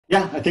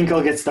Yeah, I think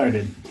I'll get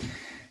started.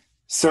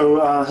 So,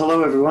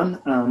 hello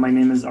everyone. My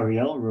name is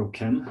Ariel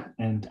Rokem,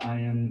 and I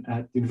am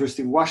at the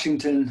University of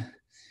Washington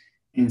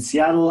in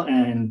Seattle,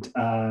 and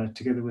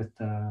together with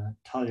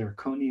Tal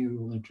Yarkoni, who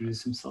will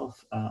introduce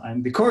himself,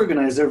 I'm the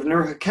co-organizer of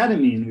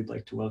NeuroHackademy, and we'd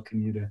like to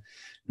welcome you to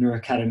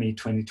NeuroHackademy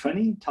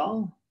 2020.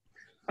 Tal?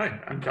 Hi,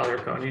 I'm Tal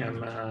Yarkoni.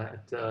 I'm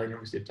at the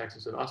University of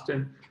Texas at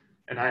Austin,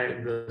 and I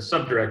am the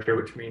sub-director,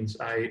 which means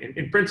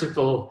in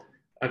principle,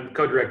 I'm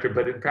co-director,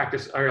 but in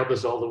practice, Ariel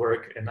does all the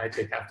work, and I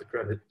take half the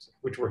credit,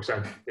 which works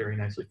out very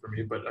nicely for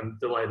me, but I'm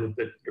delighted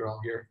that you're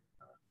all here.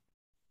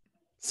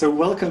 So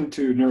welcome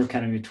to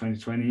NeuroHackademy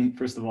 2020.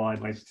 First of all, I'd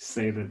like to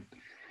say that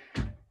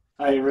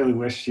I really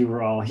wish you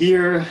were all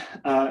here.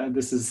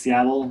 This is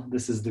Seattle.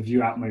 This is the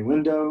view out my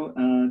window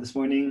this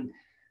morning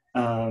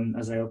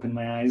as I open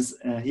my eyes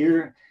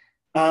here.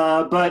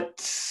 But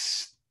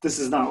this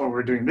is not what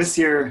we're doing this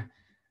year.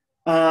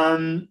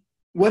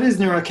 What is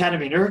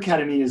NeuroHackademy?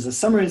 NeuroHackademy is a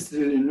summer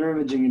institute in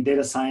neuroimaging and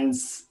data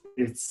science.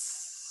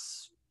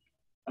 It's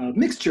a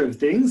mixture of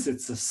things.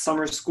 It's a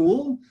summer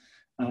school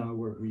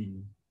where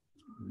we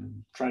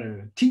try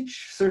to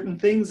teach certain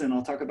things, and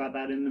I'll talk about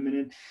that in a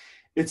minute.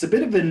 It's a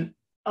bit of an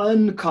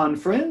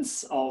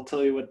unconference. I'll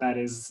tell you what that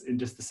is in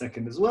just a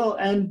second as well.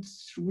 And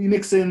we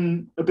mix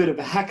in a bit of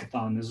a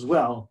hackathon as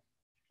well.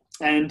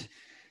 And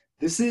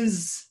this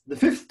is the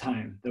 5th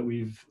time that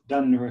we've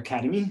done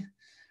NeuroHackademy.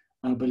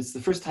 But it's the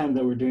first time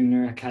that we're doing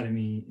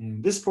NeuroHackademy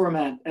in this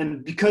format.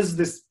 And because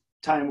this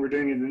time we're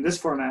doing it in this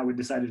format, we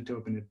decided to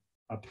open it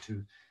up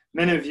to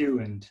many of you.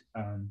 And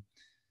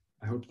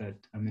I hope that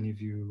many of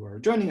you are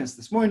joining us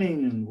this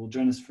morning and will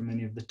join us for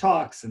many of the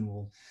talks and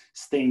will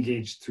stay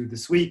engaged through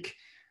this week.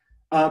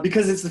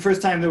 Because it's the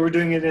first time that we're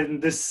doing it in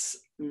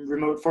this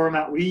remote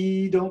format,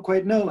 we don't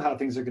quite know how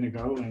things are going to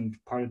go. And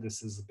part of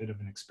this is a bit of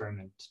an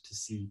experiment to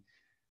see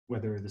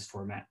whether this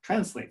format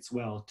translates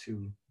well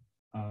to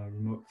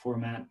remote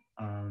format,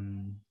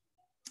 and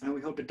we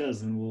hope it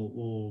does, and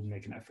we'll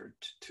make an effort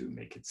to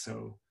make it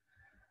so.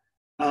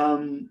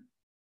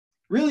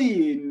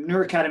 Really,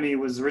 NeuroHackademy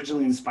was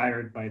originally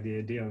inspired by the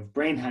idea of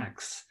brain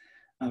hacks.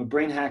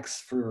 Brain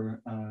hacks,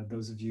 for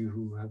those of you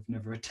who have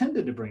never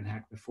attended a brain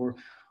hack before,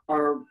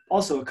 are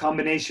also a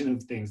combination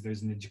of things.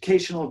 There's an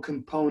educational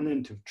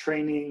component of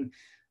training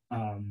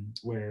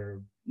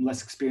where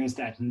less experienced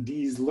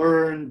attendees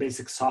learn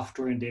basic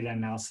software and data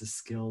analysis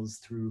skills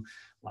through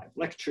live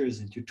lectures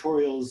and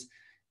tutorials.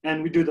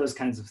 And we do those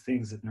kinds of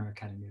things at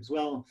NeuroHackademy as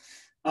well.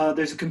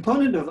 There's a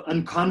component of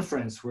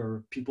unconference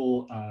where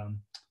people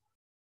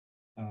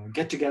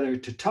get together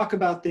to talk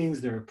about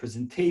things. There are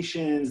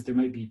presentations, there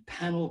might be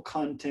panel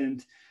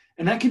content,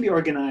 and that can be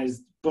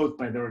organized both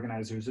by the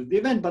organizers of the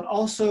event, but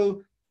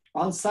also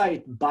on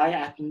site by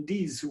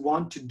attendees who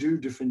want to do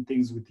different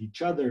things with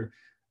each other,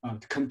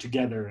 to come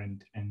together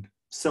and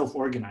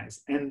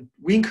self-organize. And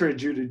we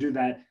encourage you to do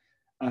that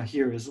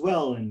here as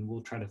well, and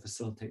we'll try to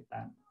facilitate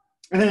that.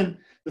 And then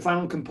the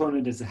final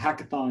component is a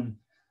hackathon.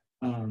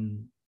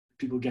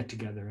 People get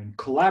together and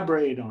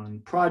collaborate on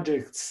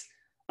projects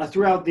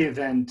throughout the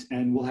event,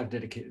 and we'll have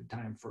dedicated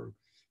time for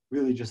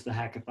really just the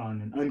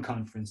hackathon and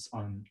unconference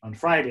on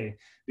Friday,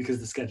 because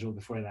the schedule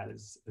before that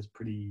is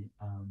pretty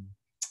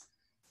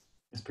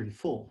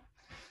full.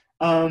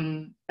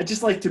 I'd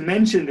just like to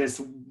mention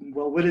this.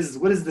 Well, what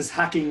is this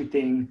hacking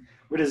thing?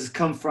 Where does it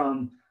come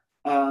from?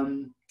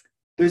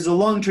 There's a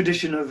long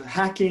tradition of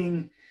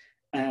hacking,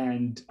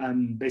 and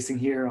I'm basing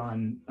here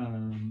on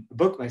a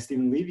book by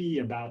Stephen Levy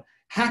about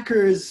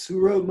hackers who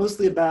wrote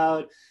mostly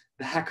about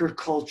the hacker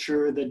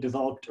culture that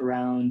developed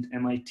around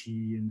MIT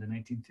in the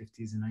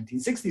 1950s and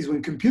 1960s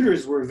when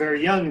computers were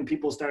very young and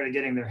people started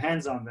getting their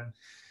hands on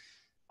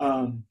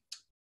them.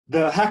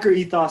 The hacker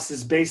ethos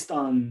is based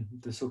on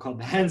the so-called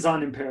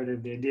hands-on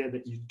imperative, the idea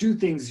that you do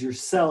things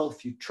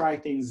yourself, you try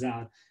things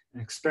out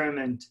and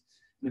experiment.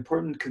 An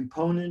important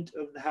component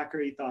of the hacker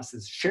ethos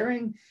is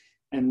sharing,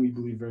 and we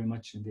believe very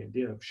much in the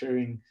idea of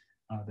sharing,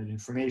 that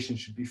information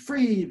should be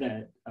free,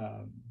 that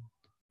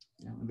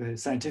the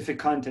scientific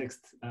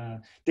context,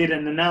 data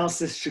and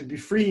analysis should be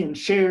free and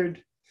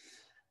shared.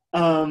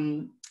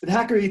 The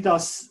hacker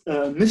ethos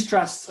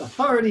mistrusts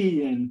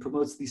authority and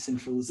promotes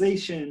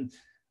decentralization.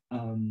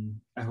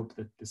 I hope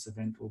that this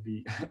event will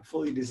be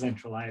fully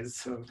decentralized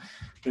so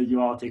that you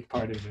all take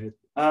part of it.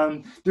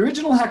 The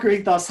original hacker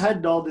ethos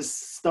had all this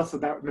stuff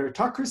about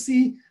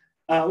meritocracy.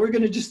 We're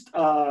going to just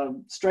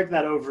strike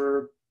that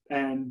over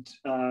and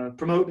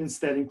promote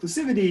instead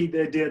inclusivity,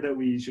 the idea that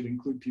we should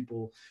include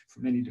people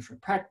from many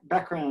different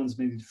backgrounds,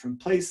 many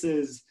different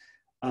places.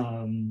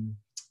 And,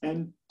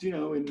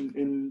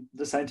 in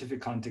the scientific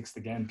context,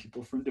 again,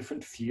 people from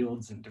different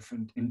fields and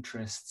different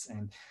interests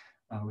and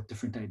with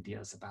different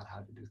ideas about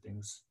how to do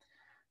things.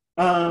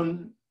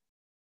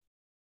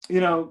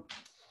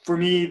 For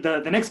me,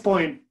 the next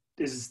point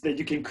is that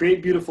you can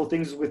create beautiful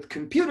things with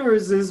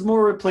computers is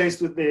more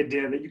replaced with the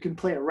idea that you can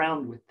play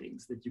around with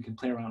things, that you can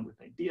play around with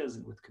ideas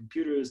and with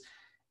computers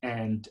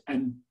and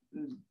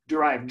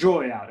derive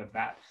joy out of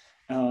that.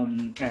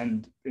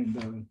 And in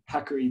the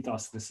hacker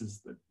ethos, this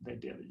is the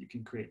idea that you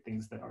can create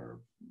things that are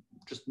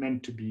just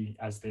meant to be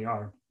as they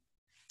are.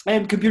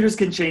 And computers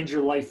can change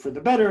your life for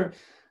the better.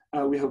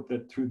 We hope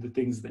that through the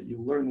things that you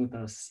learn with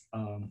us,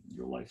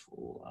 your life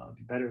will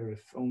be better,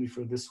 if only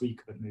for this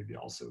week, but maybe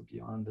also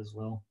beyond as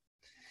well.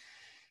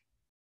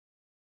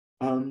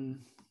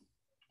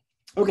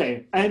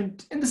 Okay,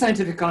 and in the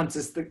scientific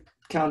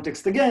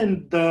context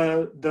again,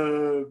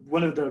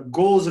 one of the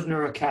goals of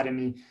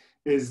NeuroHackademy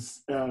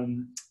is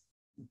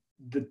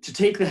to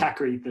take the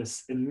hacker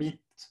ethos and meet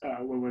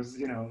what was,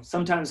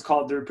 sometimes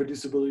called the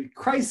reproducibility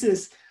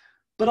crisis,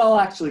 but I'll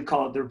actually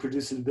call it the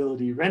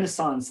reproducibility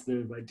renaissance.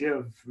 The idea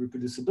of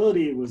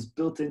reproducibility was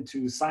built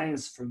into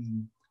science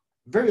from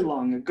very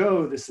long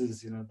ago. This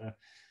is, the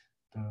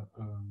sort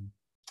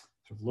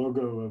of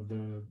logo of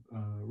the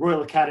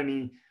Royal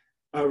Academy,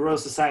 Royal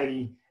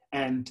Society,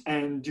 and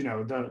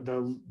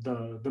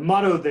the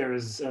motto there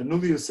is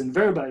nullius in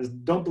verba, is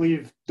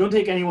don't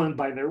take anyone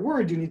by their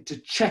word. You need to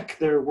check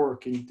their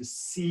work. You need to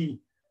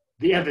see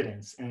the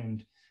evidence.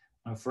 And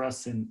for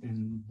us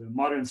in the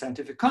modern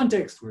scientific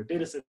context, where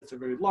data sets are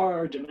very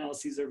large,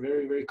 analyses are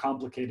very, very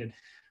complicated,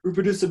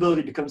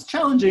 reproducibility becomes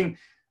challenging.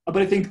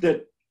 But I think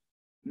that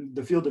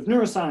the field of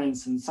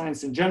neuroscience and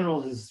science in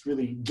general has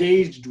really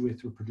engaged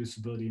with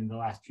reproducibility in the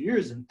last few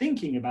years and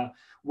thinking about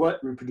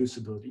what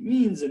reproducibility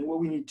means and what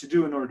we need to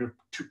do in order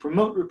to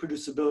promote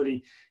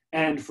reproducibility.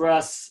 And for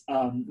us,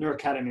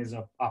 NeuroHackademy is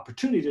an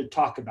opportunity to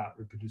talk about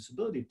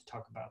reproducibility, to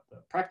talk about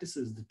the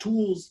practices, the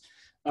tools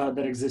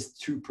that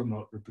exist to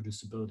promote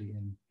reproducibility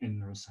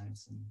in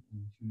neuroscience and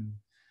in human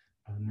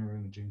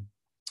neuroimaging.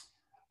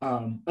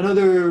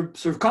 Another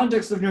sort of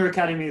context of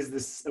NeuroHackademy is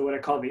this, what I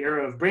call the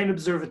era of brain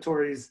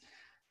observatories.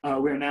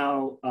 We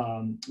now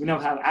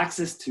have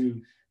access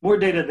to more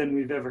data than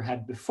we've ever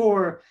had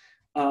before,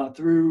 and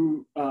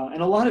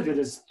a lot of it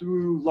is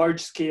through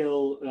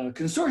large-scale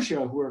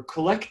consortia who are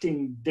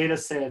collecting data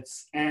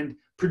sets and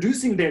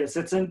producing data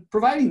sets and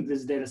providing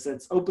these data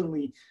sets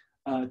openly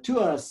to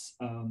us.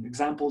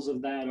 Examples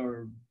of that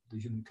are the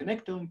Human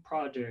Connectome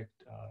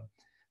project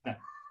that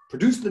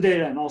produced the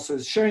data and also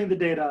is sharing the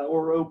data,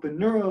 or Open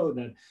Neuro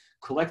that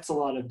collects a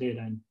lot of data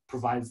and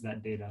provides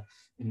that data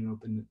in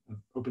an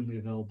openly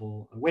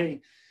available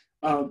way.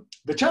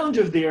 The challenge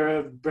of the era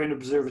of brain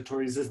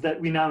observatories is that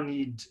we now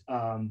need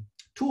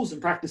tools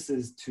and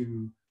practices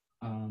to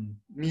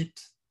meet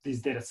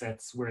these data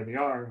sets where they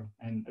are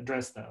and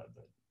address the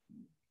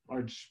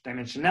large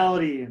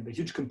dimensionality and the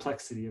huge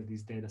complexity of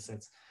these data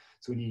sets.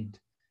 So we need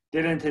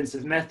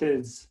data-intensive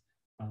methods,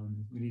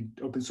 we need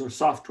open source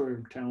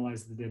software to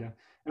analyze the data,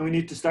 and we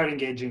need to start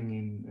engaging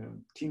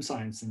in team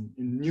science and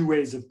in new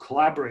ways of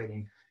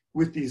collaborating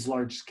with these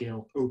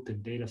large-scale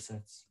open data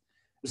sets.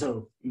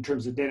 So in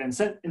terms of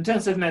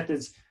data-intensive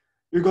methods,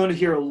 you're going to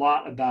hear a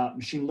lot about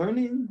machine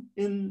learning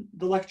in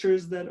the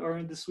lectures that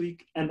are this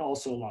week, and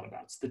also a lot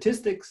about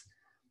statistics.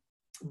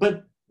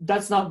 But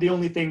that's not the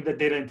only thing that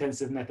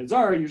data-intensive methods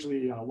are.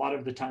 Usually, a lot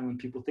of the time when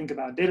people think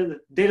about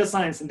data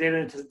science and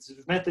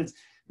data-intensive methods,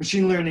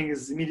 machine learning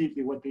is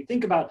immediately what they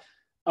think about.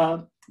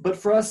 But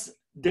for us,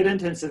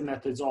 data-intensive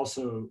methods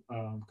also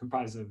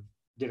comprise of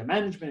data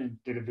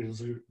management, data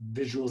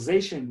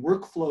visualization,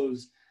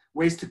 workflows,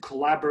 ways to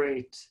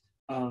collaborate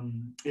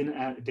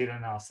in data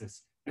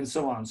analysis, and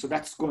so on. So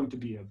that's going to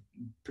be a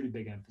pretty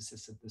big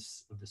emphasis of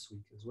this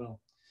week as well.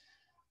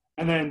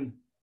 And then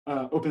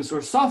open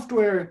source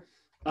software.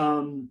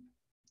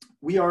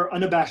 We are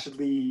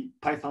unabashedly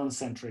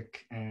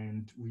Python-centric,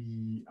 and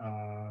we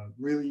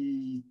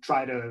really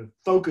try to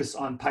focus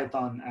on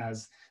Python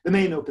as the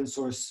main open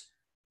source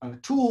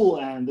tool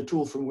and the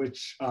tool from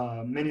which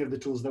many of the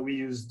tools that we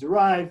use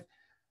derive.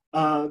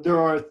 There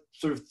are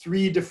sort of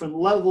three different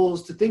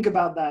levels to think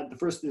about that. The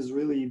first is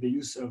really the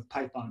use of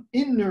Python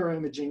in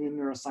neuroimaging, in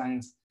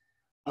neuroscience.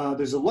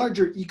 There's a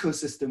larger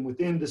ecosystem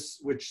within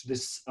which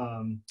this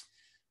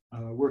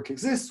work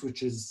exists,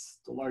 which is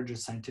the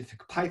largest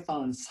scientific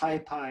Python,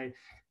 SciPy,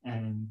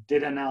 and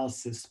data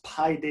analysis,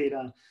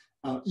 PyData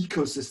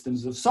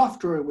ecosystems of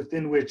software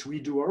within which we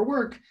do our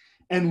work,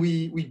 and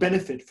we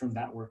benefit from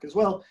that work as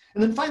well.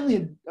 And then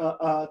finally,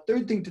 a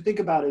third thing to think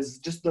about is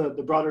just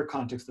the broader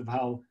context of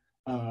how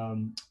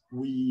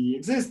we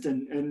exist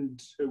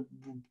and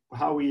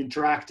how we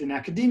interact in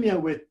academia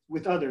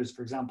with others.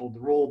 For example, the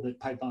role that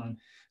Python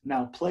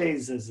now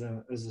plays as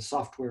a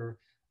software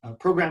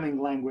programming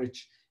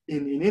language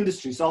in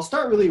industry. So I'll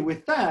start really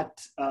with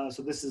that.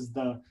 So this is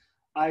the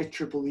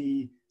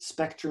IEEE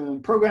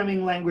Spectrum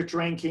Programming Language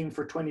Ranking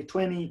for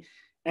 2020.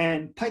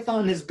 And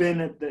Python has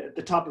been at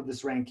the top of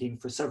this ranking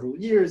for several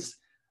years.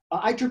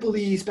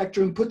 IEEE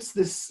Spectrum puts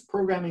this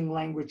programming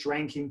language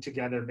ranking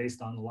together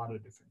based on a lot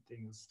of different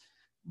things.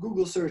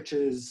 Google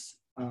searches,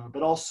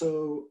 but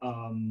also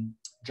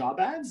job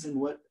ads and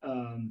what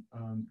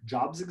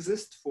jobs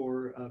exist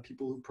for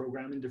people who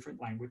program in different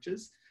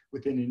languages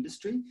within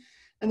industry.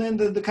 And then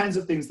the kinds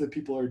of things that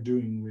people are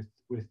doing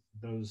with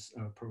those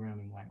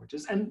programming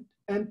languages. And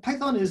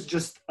Python is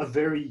just a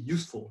very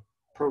useful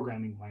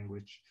programming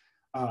language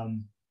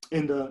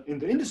in the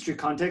industry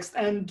context,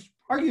 and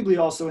arguably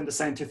also in the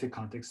scientific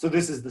context. So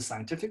this is the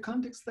scientific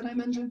context that I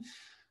mentioned.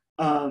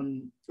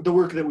 The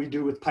work that we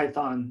do with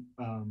Python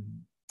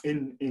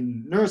in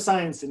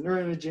neuroscience and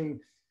neuroimaging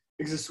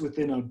exists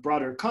within a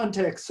broader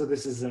context. So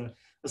this is a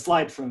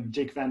slide from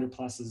Jake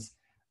Vanderplas's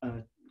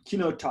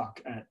keynote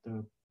talk at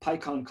the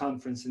PyCon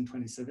conference in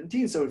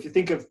 2017. So if you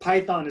think of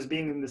Python as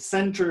being in the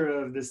center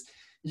of this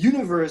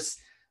universe,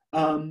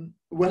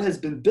 what has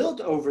been built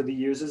over the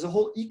years is a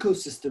whole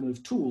ecosystem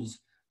of tools.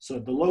 So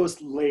the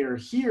lowest layer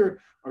here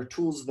are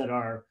tools that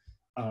are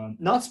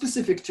not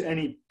specific to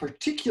any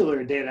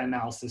particular data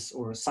analysis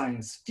or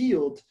science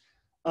field,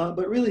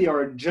 but really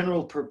are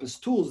general purpose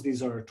tools.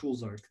 These are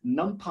tools like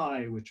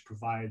NumPy, which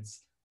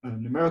provides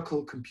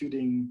numerical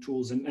computing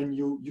tools, and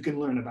you can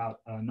learn about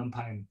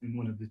NumPy in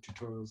one of the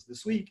tutorials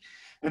this week,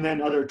 and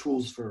then other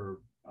tools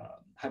for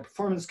high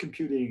performance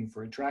computing,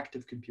 for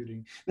interactive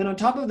computing. Then on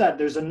top of that,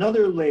 there's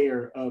another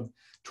layer of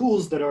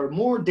tools that are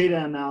more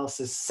data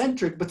analysis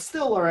centric, but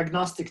still are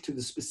agnostic to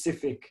the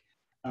specific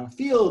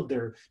field.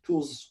 They're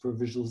tools for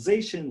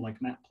visualization like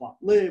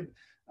Matplotlib,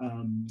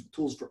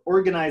 tools for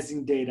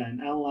organizing data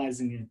and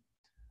analyzing it,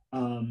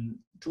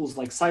 tools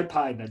like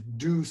SciPy that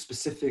do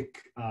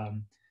specific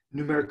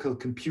numerical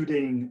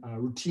computing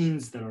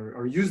routines that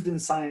are used in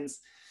science.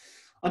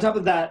 On top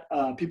of that,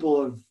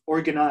 people have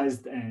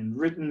organized and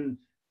written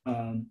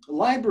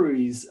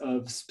libraries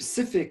of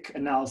specific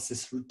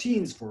analysis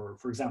routines for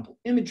example,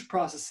 image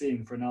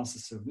processing, for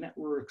analysis of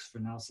networks, for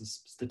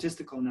analysis,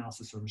 statistical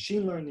analysis, or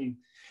machine learning.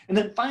 And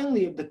then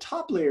finally, at the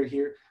top layer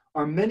here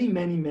are many,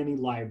 many, many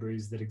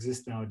libraries that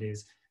exist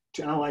nowadays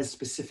to analyze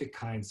specific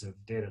kinds of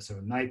data. So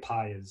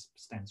NiPy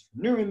stands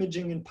for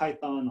neuroimaging in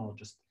Python. I'll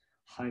just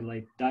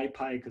highlight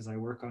DiPy because I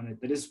work on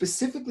it, that is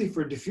specifically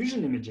for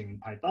diffusion imaging in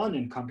Python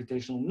and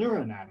computational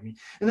neuroanatomy.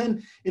 And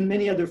then in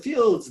many other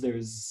fields,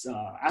 there's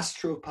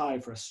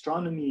AstroPy for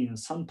astronomy and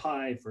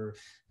SunPy for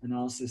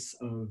analysis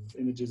of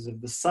images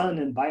of the sun,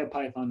 and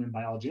BioPython in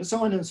biology, and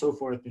so on and so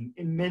forth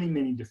in many,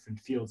 many different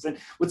fields. And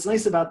what's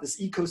nice about this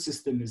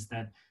ecosystem is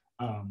that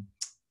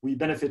we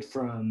benefit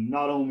from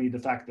not only the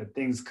fact that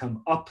things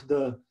come up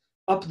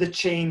the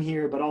chain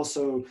here, but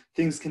also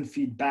things can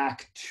feed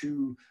back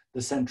to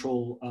the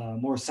central,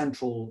 more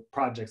central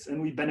projects. And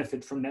we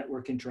benefit from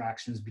network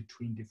interactions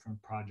between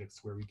different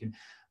projects where we can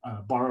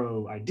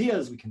borrow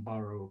ideas, we can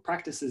borrow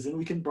practices, and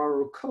we can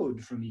borrow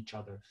code from each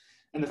other.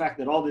 And the fact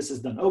that all this is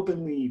done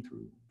openly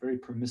through very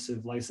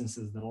permissive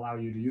licenses that allow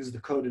you to use the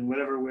code in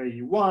whatever way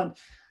you want,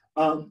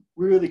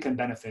 we really can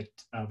benefit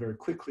very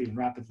quickly and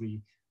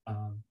rapidly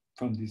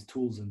from these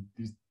tools, and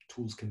these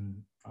tools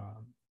can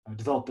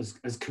develop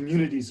as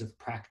communities of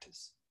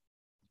practice.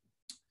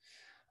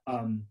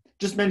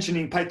 Just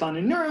mentioning Python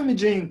and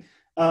neuroimaging,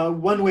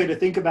 one way to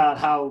think about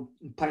how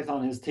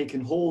Python has taken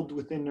hold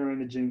within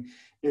neuroimaging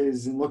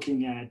is in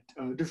looking at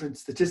different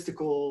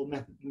statistical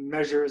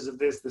measures of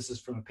this. This is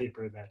from a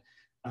paper that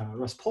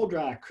Russ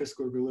Poldrak, Chris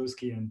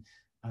Gorgolowski, and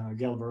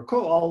Gail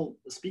Barako, all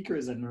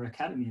speakers at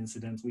NeuroHackademy,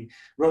 incidentally,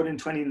 wrote in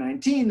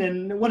 2019.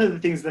 And one of the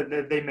things that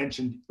they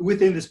mentioned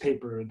within this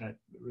paper that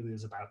really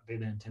is about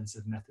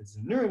data-intensive methods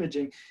in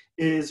neuroimaging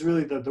is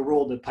really the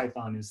role that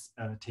Python is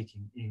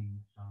taking in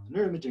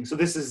neuroimaging. So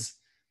this is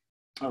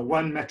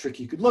one metric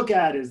you could look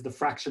at is the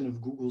fraction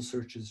of Google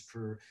searches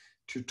for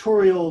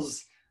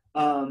tutorials,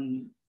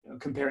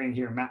 comparing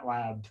here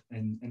MATLAB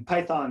and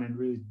Python, and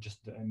really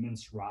just the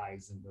immense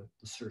rise in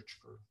the search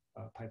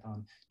for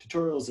Python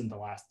tutorials in the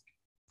last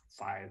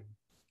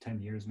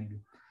 5-10 years maybe.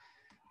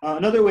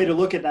 Another way to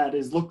look at that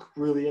is look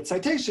really at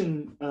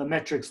citation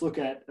metrics, look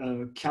at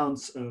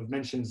counts of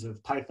mentions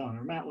of Python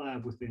or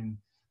MATLAB within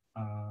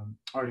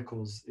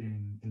articles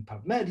in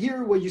PubMed.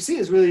 Here, what you see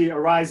is really a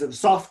rise of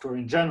software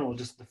in general,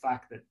 just the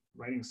fact that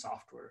writing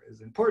software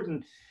is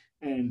important,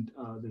 and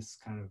this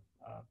kind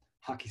of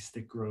hockey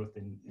stick growth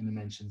in the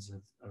mentions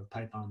of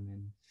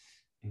Python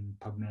in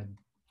PubMed.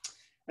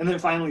 And then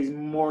finally,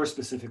 more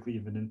specifically,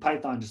 even in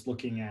Python, just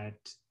looking at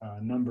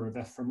a number of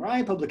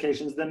fMRI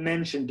publications that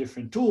mention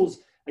different tools.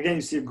 Again,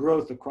 you see a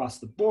growth across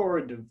the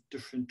board of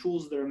different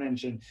tools that are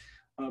mentioned,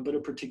 but a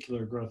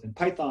particular growth in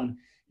Python,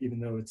 even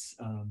though it's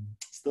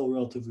still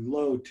relatively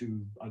low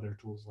to other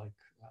tools like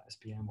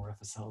SPM or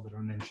FSL that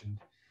are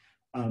mentioned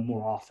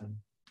more often.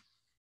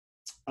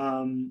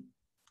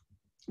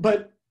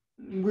 But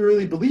we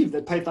really believe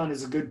that Python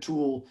is a good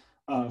tool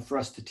for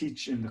us to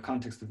teach in the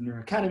context of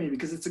NeuroHackademy,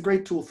 because it's a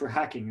great tool for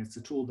hacking. It's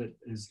a tool that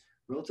is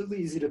relatively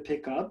easy to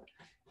pick up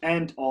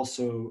and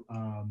also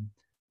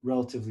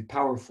relatively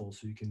powerful.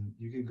 So you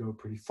can go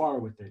pretty far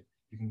with it.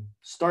 You can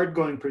start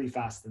going pretty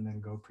fast and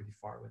then go pretty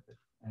far with it.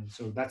 And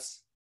so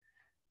that's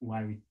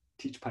why we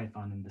teach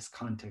Python in this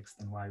context,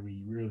 and why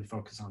we really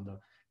focus on the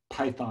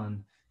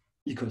Python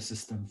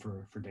ecosystem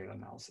for data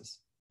analysis.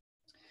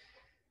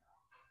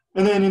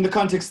 And then in the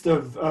context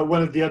of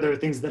one of the other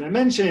things that I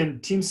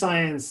mentioned, team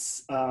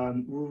science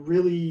will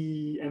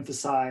really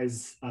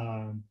emphasize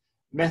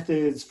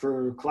methods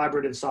for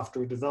collaborative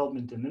software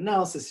development and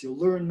analysis. You'll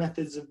learn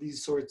methods of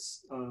these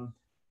sorts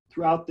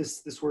throughout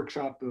this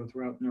workshop,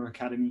 throughout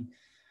NeuroHackademy.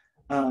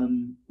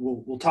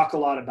 We'll talk a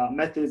lot about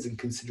methods and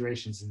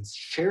considerations in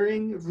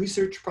sharing of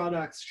research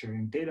products,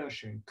 sharing data,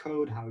 sharing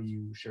code, how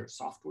you share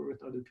software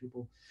with other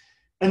people.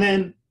 And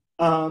then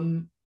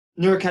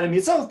NeuroHackademy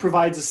itself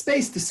provides a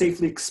space to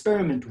safely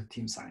experiment with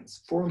team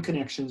science, form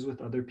connections with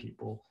other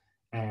people,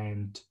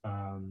 and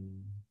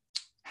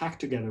hack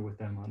together with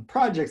them on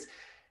projects,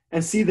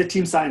 and see that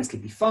team science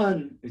can be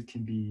fun, it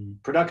can be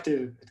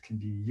productive, it can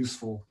be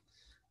useful.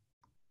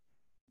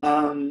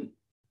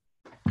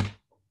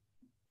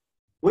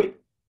 Wait,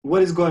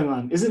 what is going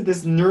on? Isn't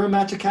this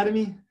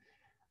NeuroHackademy?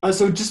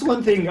 So just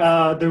one thing,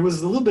 there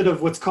was a little bit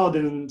of what's called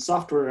in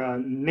software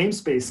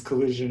namespace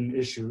collision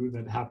issue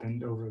that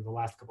happened over the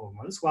last couple of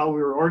months. While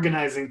we were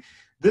organizing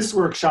this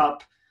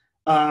workshop,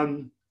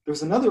 there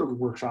was another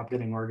workshop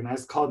getting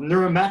organized called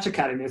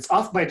NeuroHackademy. It's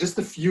off by just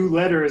a few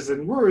letters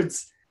and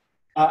words.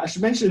 I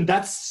should mention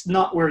that's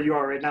not where you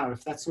are right now,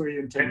 if that's where you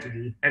intend to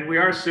be. And we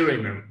are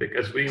suing them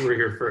because we were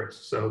here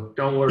first. So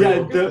don't worry, Yeah,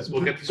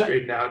 we'll get this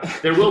straightened out.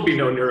 There will be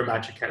no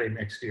NeuroHackademy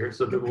next year,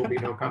 so there will be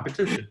no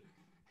competition.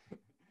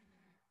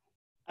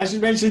 I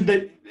should mention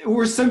that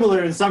we're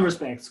similar in some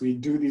respects. We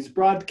do these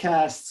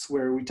broadcasts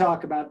where we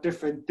talk about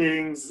different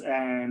things,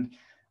 and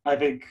I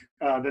think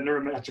the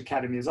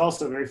NeuroHackademy is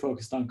also very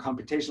focused on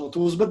computational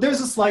tools, but there's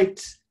a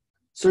slight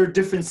sort of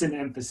difference in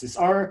emphasis.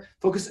 Our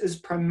focus is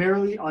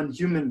primarily on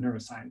human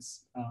neuroscience.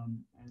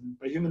 And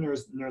by human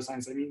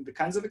neuroscience, I mean the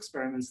kinds of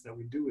experiments that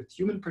we do with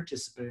human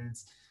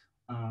participants.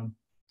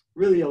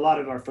 Really, a lot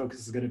of our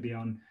focus is going to be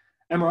on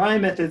MRI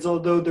methods,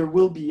 although there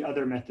will be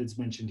other methods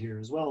mentioned here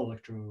as well,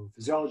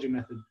 electrophysiology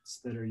methods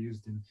that are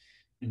used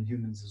in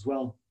humans as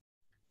well.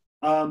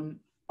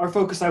 Our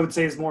focus, I would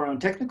say, is more on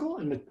technical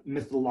and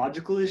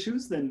methodological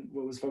issues than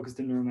what was focused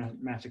in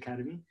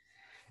NeuroHackademy.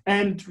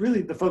 And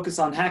really the focus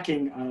on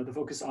hacking, the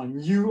focus on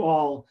you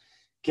all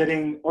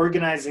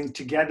organizing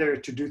together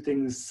to do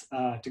things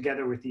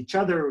together with each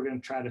other. We're going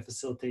to try to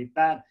facilitate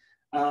that.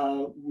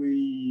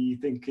 We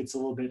think it's a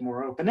little bit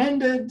more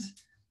open-ended,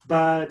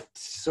 but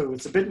so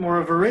it's a bit more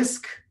of a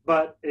risk,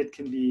 but it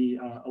can be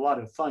a lot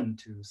of fun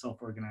to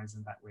self-organize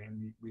in that way.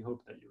 And we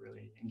hope that you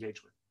really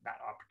engage with that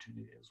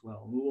opportunity as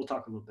well. And we'll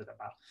talk a little bit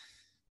about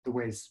the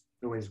ways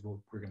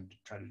we're going to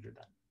try to do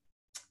that.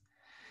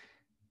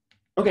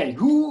 Okay,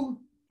 who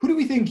do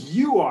we think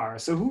you are?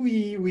 So who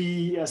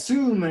we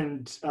assume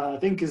and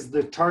think is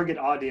the target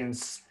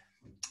audience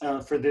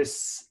for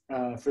this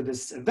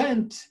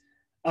event.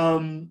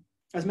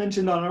 As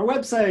mentioned on our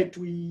website,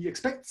 we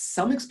expect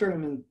some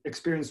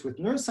experience with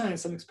neuroscience,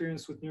 some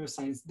experience with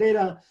neuroscience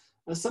data,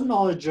 some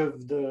knowledge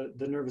of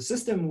the nervous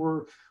system.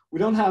 We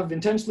don't have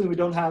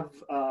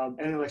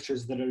any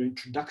lectures that are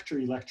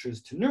introductory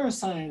lectures to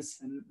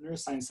neuroscience and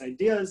neuroscience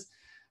ideas.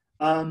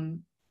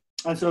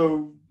 And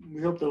so we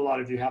hope that a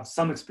lot of you have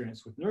some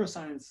experience with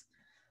neuroscience.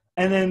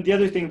 And then the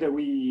other thing that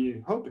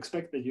we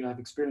expect that you have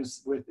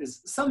experience with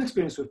is some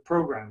experience with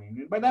programming.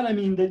 And by that, I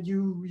mean that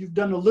you've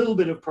done a little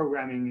bit of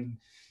programming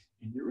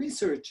in your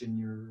research, in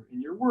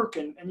your work,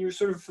 and you're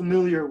sort of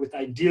familiar with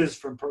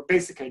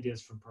basic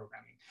ideas from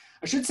programming.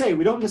 I should say,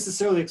 we don't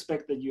necessarily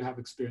expect that you have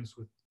experience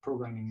with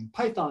programming in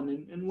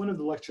Python. And one of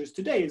the lectures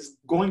today is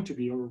going to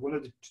be, or one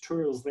of the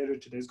tutorials later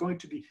today is going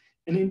to be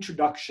an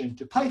introduction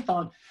to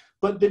Python.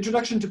 But the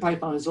introduction to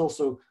Python is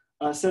also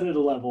set at a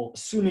level,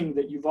 assuming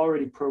that you've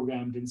already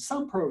programmed in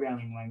some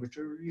programming language,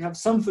 or you have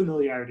some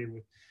familiarity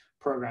with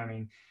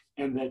programming,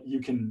 and that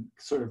you can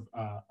sort of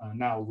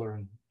now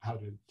learn how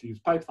to use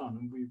Python.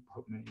 And we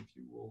hope many of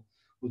you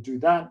will do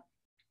that.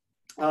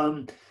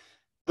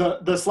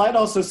 The slide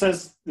also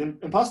says,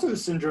 imposter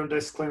syndrome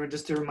disclaimer,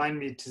 just to remind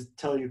me to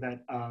tell you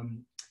that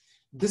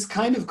this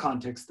kind of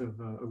context of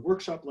a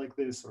workshop like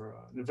this or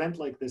an event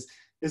like this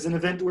is an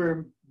event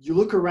where you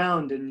look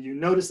around and you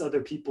notice other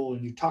people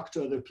and you talk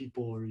to other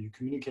people or you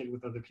communicate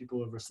with other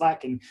people over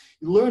Slack and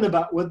you learn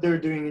about what they're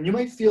doing, and you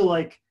might feel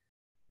like,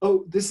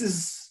 oh, this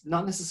is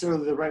not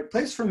necessarily the right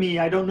place for me.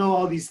 I don't know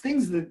all these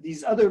things that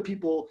these other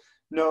people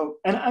know.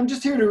 And I'm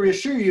just here to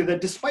reassure you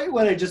that despite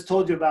what I just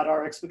told you about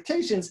our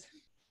expectations,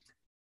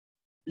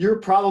 you're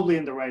probably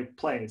in the right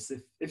place.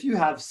 If you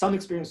have some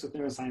experience with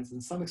neuroscience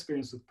and some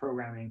experience with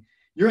programming,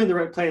 you're in the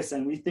right place,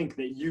 and we think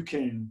that you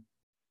can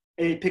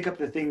pick up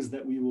the things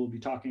that we will be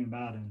talking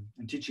about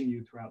and teaching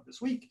you throughout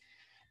this week,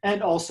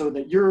 and also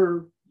that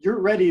you're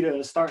ready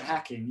to start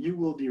hacking. You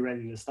will be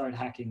ready to start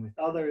hacking with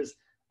others.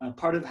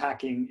 Part of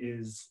hacking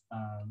is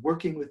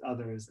working with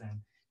others and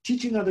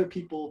teaching other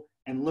people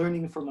and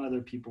learning from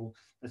other people.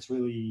 That's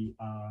really,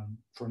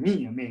 for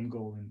me, a main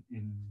goal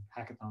in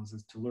hackathons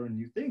is to learn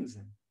new things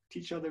and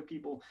teach other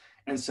people.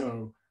 And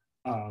so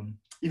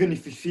even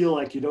if you feel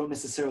like you don't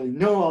necessarily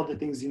know all the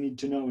things you need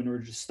to know in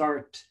order to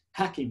start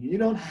hacking, you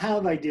don't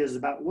have ideas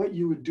about what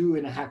you would do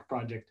in a hack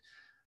project,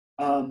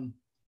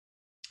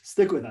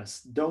 stick with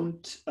us.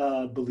 Don't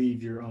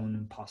believe your own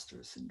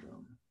imposter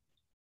syndrome.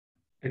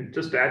 And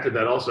just to add to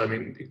that also, I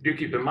mean, do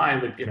keep in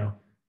mind that,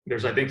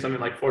 there's, I think,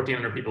 something like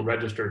 1,400 people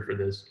registered for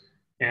this.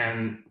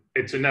 And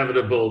it's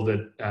inevitable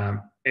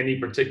that any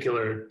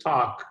particular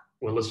talk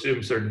will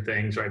assume certain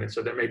things, right? And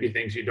so there may be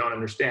things you don't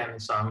understand in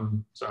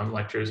some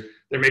lectures.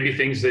 There may be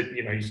things that,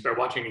 you know, you start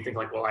watching and you think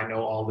like, well, I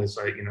know all this,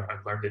 you know,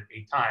 I've learned it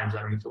 8 times,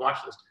 I don't need to watch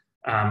this.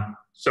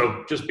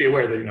 So just be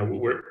aware that, you know,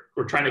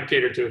 we're trying to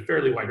cater to a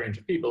fairly wide range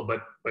of people,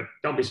 but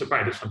don't be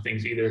surprised if some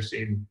things either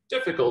seem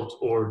difficult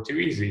or too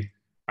easy.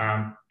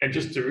 And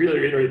just to really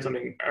reiterate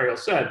something Ariel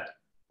said,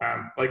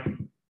 like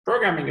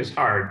programming is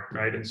hard,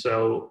 right? And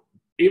so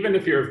even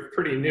if you're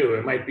pretty new,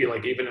 it might be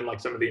like, even in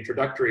like some of the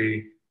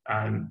introductory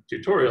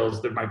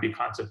tutorials, there might be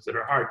concepts that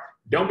are hard.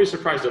 Don't be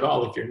surprised at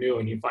all if you're new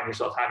and you find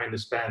yourself having to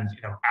spend,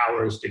 you know,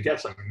 hours to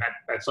get something.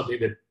 That's something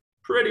that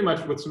pretty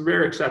much, with some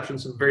rare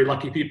exceptions, some very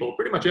lucky people,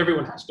 pretty much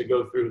everyone has to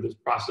go through this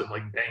process of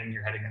like banging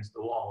your head against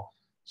the wall.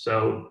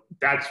 So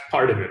that's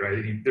part of it,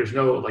 right? There's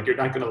no, like, you're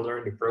not going to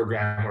learn to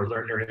program or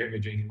learn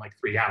neuroimaging in like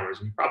 3 hours.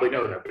 And you probably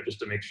know that, but just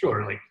to make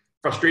sure, like,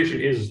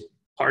 frustration is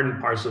part and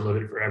parcel of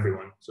it for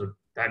everyone. So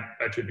that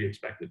should be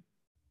expected.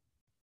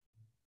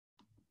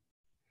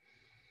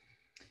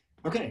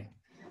 Okay,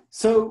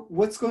 so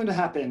what's going to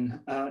happen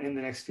in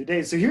the next few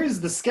days? So here's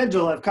the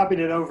schedule. I've copied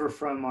it over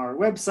from our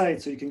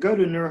website, so you can go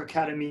to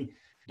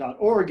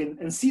neurohackademy.org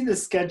and see the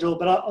schedule,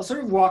 but I'll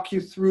sort of walk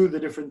you through the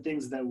different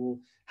things that will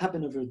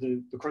happen over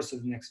the course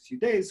of the next few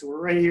days. So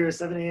we're right here at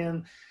 7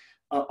 a.m.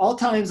 All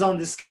times on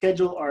this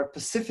schedule are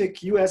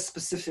Pacific, US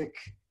Pacific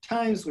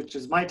times, which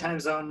is my time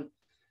zone.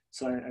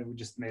 So I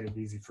just made it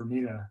easy for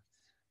me to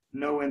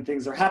know when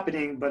things are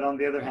happening, but on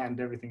the other hand,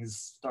 everything is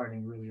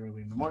starting really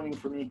early in the morning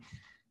for me.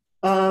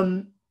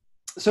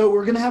 So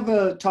we're going to have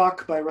a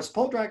talk by Russ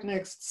Poldrack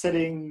next,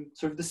 setting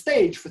sort of the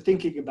stage for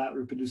thinking about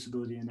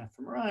reproducibility in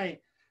fMRI.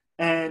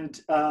 And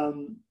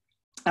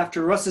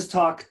after Russ's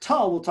talk,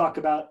 Tal will talk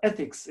about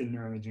ethics in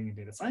neuroimaging and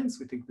data science.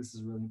 We think this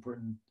is a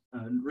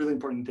really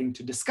important thing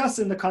to discuss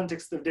in the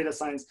context of data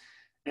science,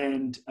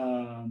 and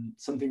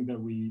something that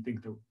we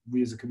think that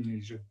we as a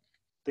community should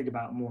think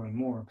about more and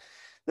more.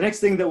 The next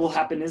thing that will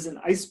happen is an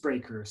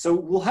icebreaker. So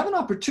we'll have an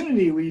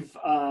opportunity. We've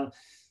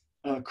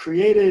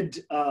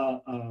created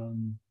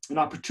an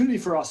opportunity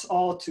for us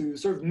all to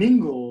sort of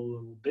mingle a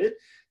little bit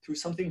through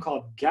something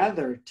called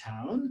Gather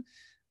Town.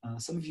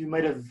 Some of you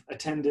might have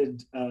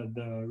attended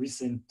the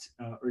recent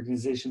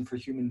Organization for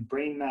Human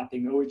Brain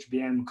Mapping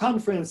OHBM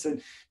conference,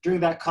 and during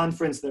that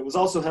conference that was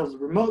also held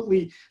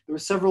remotely, there were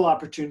several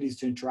opportunities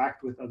to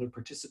interact with other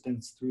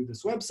participants through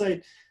this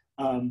website.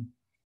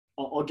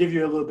 I'll give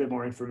you a little bit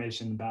more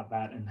information about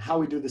that and how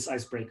we do this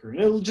icebreaker.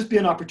 And it'll just be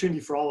an opportunity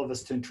for all of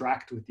us to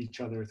interact with each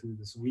other through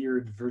this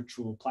weird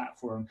virtual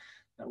platform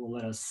that will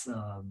let us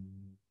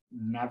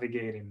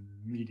navigate and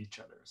meet each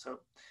other. So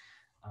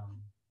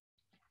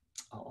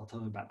I'll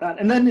tell you about that.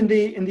 And then in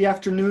the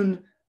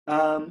afternoon,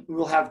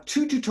 we'll have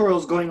 2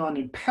 tutorials going on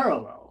in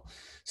parallel.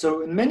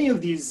 So in many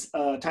of these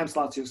time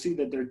slots, you'll see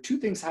that there are 2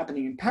 things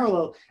happening in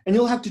parallel, and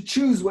you'll have to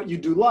choose what you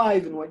do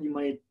live and what you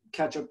might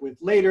catch up with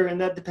later,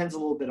 and that depends a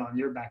little bit on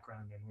your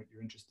background and what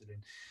you're interested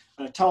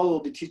in. Tal will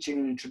be teaching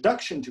an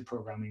introduction to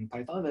programming in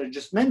Python that I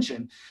just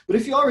mentioned, but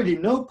if you already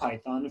know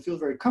Python and feel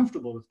very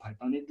comfortable with Python,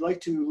 and you'd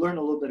like to learn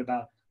a little bit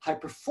about high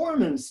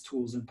performance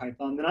tools in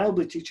Python, then I will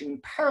be teaching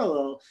in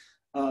parallel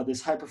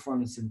this high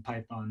performance in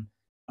Python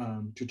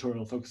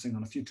tutorial, focusing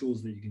on a few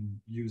tools that you can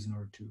use in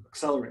order to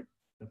accelerate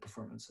the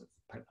performance of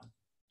Python.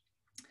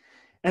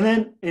 And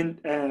then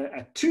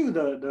at 2,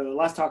 the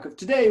last talk of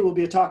today will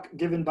be a talk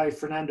given by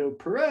Fernando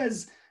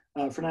Perez.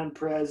 Fernando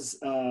Perez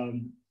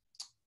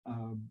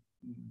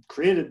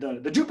created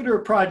the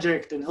Jupyter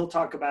project, and he'll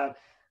talk about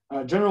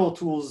general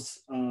tools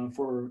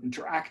for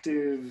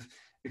interactive,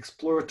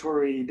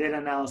 exploratory data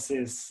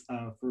analysis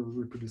for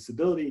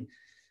reproducibility.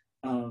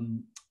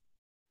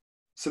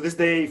 So this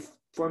day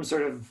forms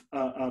sort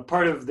of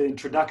part of the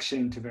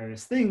introduction to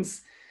various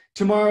things.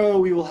 Tomorrow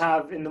we will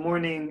have in the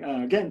morning,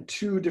 again,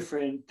 2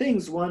 different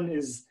things. One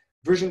is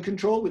version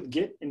control with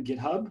Git and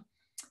GitHub.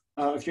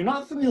 If you're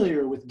not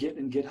familiar with Git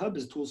and GitHub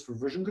as tools for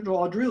version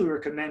control, I'd really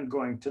recommend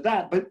going to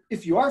that. But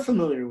if you are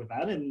familiar with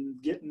that,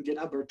 and Git and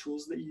GitHub are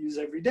tools that you use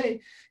every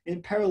day,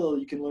 in parallel,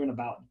 you can learn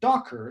about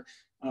Docker,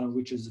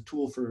 which is a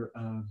tool for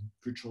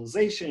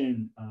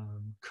virtualization,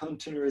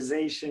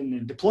 containerization,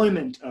 and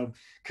deployment of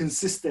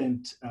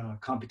consistent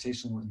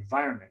computational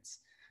environments.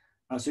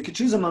 So you can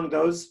choose among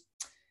those.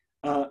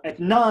 At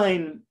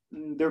 9,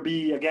 there'll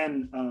be,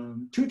 again,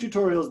 2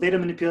 tutorials, data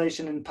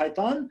manipulation in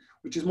Python,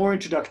 which is more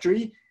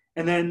introductory,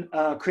 and then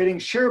creating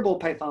shareable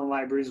Python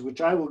libraries,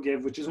 which I will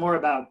give, which is more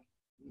about,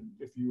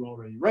 if you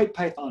already write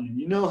Python and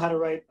you know how to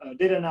write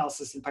data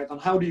analysis in Python,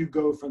 how do you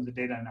go from the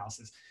data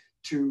analysis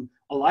to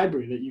a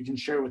library that you can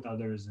share with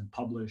others and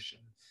publish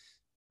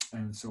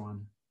and so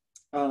on.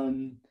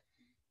 And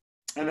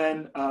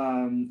then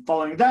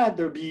following that,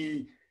 there'll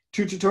be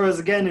 2 tutorials,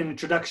 again, an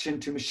introduction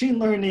to machine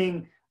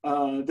learning.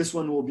 This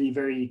one will be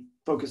very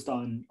focused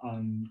on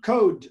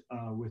code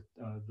with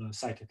the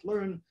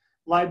scikit-learn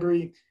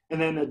library, and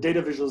then a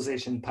data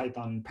visualization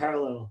Python in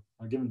parallel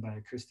given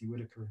by Kirsty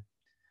Whitaker.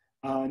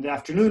 In the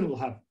afternoon, we'll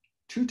have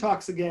 2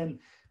 talks again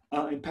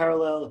in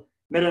parallel,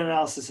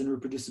 meta-analysis and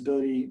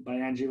reproducibility by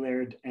Angie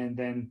Laird, and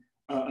then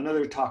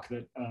another talk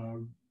that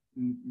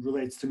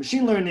relates to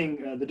machine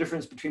learning, the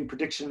difference between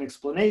prediction and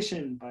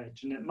explanation by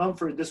Jeanette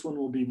Mumford. This one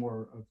will be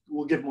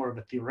will give more of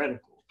a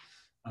theoretical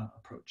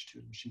approach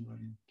to machine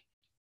learning.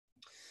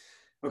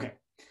 Okay,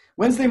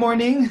 Wednesday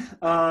morning,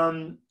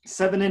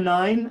 7 and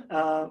 9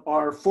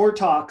 are 4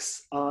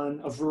 talks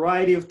on a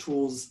variety of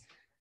tools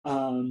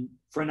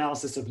for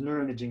analysis of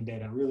neuroimaging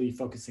data, really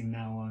focusing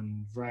now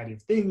on a variety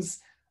of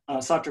things.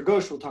 Satya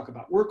Ghosh will talk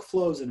about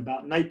workflows and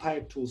about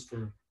NightPipe, tools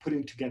for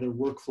putting together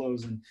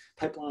workflows and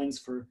pipelines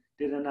for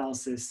data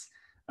analysis.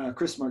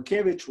 Chris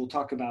Markiewicz will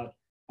talk about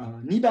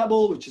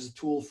NeBabble, which is a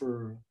tool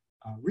for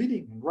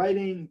reading and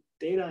writing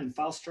data and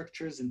file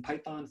structures in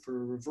Python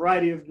for a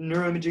variety of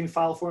neuroimaging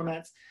file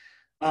formats.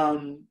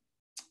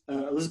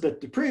 Elizabeth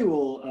Dupree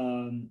will,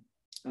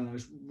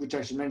 which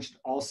I should mention,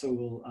 also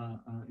will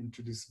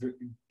introduce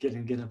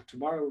GitHub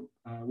tomorrow.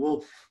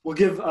 We'll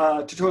give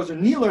tutorials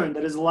on NeLearn,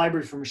 that is a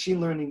library for machine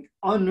learning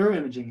on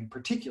neuroimaging in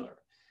particular.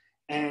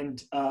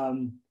 And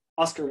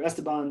Oscar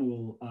Esteban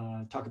will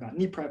talk about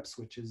NePreps,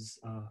 which is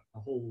a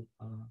whole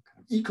kind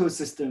of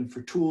ecosystem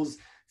for tools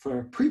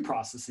for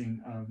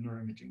pre-processing of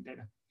neuroimaging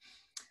data.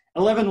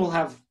 11 will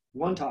have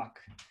one talk,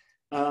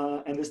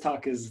 and this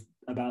talk is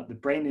about the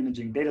brain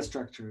imaging data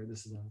structure.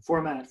 This is a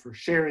format for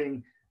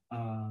sharing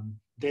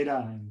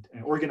data and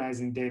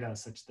organizing data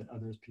such that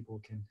other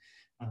people can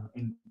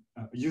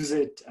use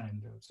it,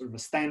 and sort of a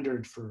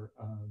standard for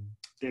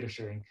data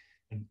sharing.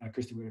 And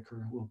Christy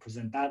Whitaker will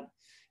present that.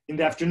 In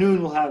the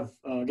afternoon, we'll have,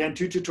 again,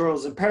 2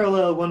 tutorials in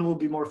parallel. One will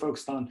be more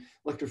focused on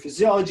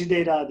electrophysiology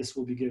data. This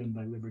will be given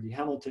by Liberty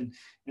Hamilton.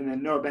 And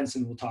then Noah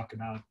Benson will talk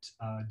about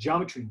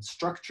geometry and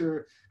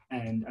structure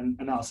and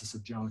analysis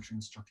of geometry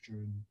and structure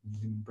in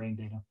human brain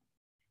data.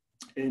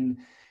 In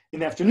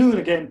the afternoon,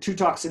 again, 2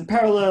 talks in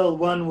parallel.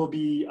 One will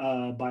be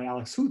by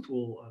Alex Huth,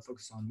 will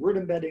focus on word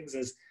embeddings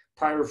as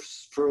prior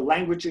for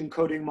language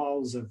encoding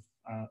models of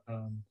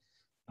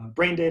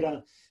brain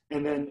data.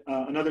 And then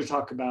another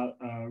talk about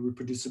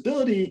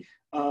reproducibility,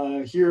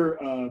 here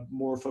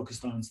more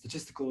focused on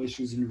statistical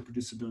issues and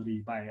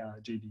reproducibility by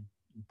J.D.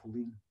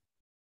 Pauline.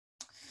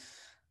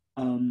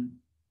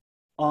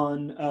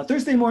 On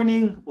Thursday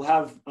morning, we'll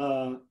have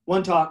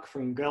one talk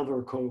from Gail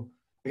Verco,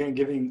 again,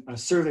 giving a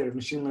survey of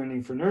machine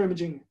learning for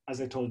neuroimaging.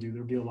 As I told you,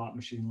 there'll be a lot of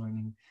machine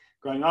learning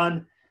going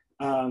on.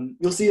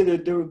 You'll see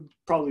that there will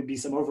probably be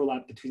some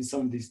overlap between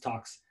some of these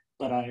talks,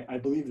 but I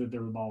believe that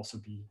there will also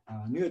be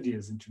new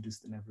ideas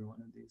introduced in every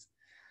one of these.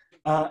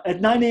 At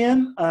 9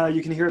 a.m.,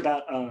 you can hear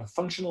about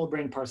functional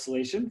brain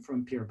parcellation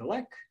from Pierre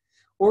Belec,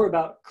 or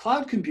about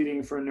cloud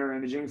computing for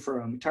neuroimaging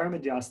from Tara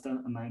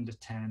Mediasta, Amanda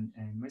Tan,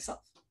 and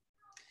myself.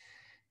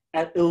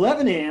 At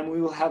 11 a.m.,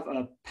 we will have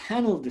a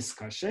panel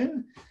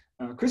discussion.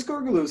 Chris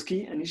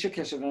Gorgolewski, Anisha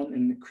Keshavan,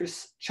 and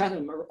Chris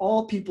Chatham are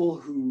all people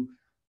who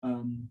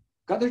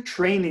got their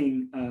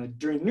training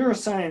during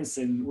neuroscience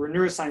and were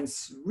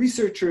neuroscience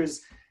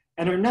researchers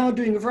and are now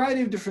doing a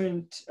variety of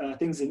different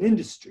things in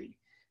industry.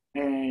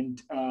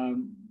 And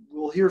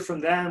we'll hear from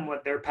them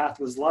what their path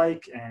was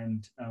like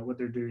and what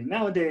they're doing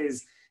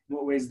nowadays, in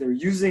what ways they're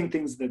using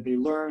things that they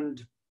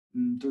learned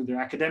through their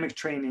academic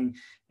training,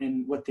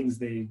 and what things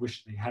they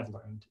wish they had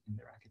learned in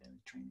their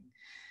academic training.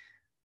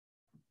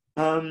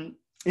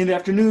 In the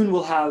afternoon,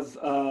 we'll have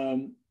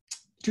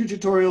 2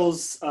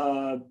 tutorials,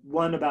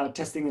 one about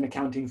testing and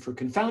accounting for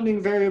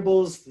confounding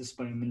variables, this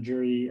by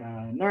Manjari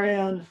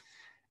Narayan,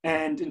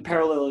 and in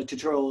parallel, a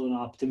tutorial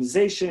on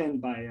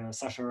optimization by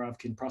Sasha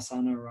Ravkin,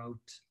 Prasanna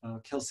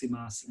Raut, Kelsey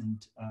Maas,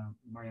 and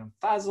Mariam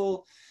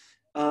Fazl.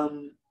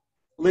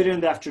 Later in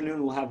the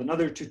afternoon, we'll have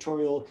another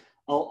tutorial.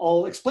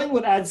 I'll explain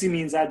what ADSI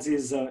means.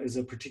 ADSI is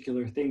a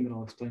particular thing that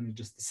I'll explain in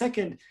just a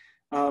second.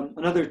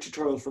 Another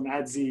tutorial from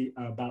ADSI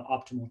about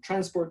optimal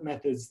transport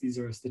methods. These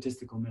are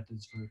statistical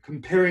methods for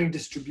comparing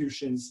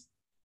distributions.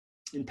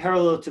 In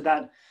parallel to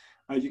that,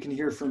 you can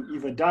hear from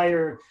Eva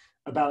Dyer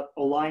about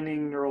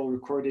aligning neural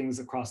recordings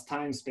across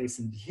time, space,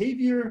 and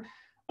behavior.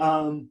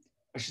 I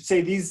should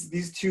say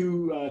these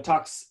 2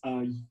 talks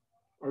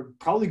are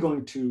probably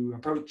going to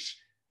approach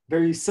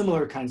very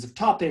similar kinds of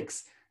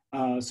topics.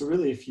 So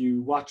really, if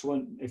you watch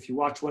one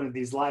of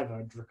these live,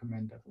 I'd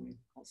recommend definitely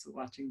also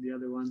watching the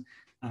other one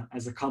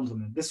as a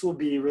complement. This will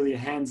be really a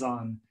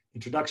hands-on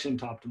introduction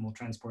to optimal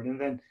transport, and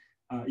then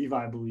Eva,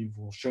 I believe,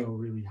 will show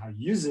really how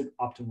you use it,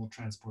 optimal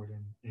transport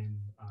in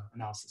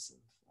analysis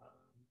of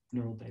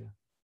neural data.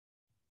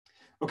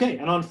 Okay,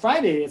 and on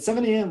Friday at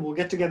 7 a.m., we'll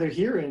get together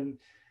here, and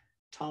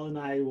Tal and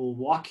I will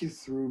walk you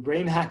through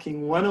Brain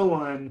Hacking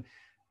 101,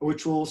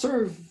 which will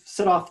sort of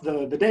set off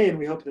the day, and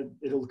we hope that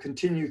it'll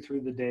continue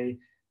through the day,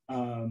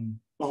 the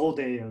whole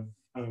day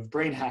of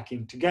brain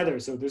hacking together.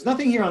 So there's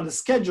nothing here on the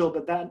schedule,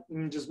 but that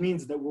just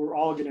means that we're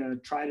all gonna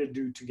try to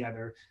do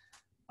together.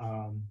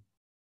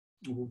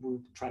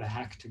 We'll try to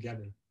hack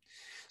together.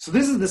 So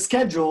this is the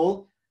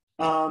schedule.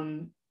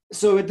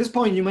 So at this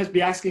point, you must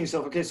be asking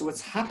yourself, okay, so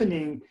what's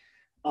happening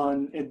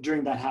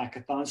during that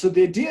hackathon? So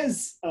the idea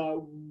is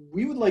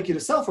we would like you to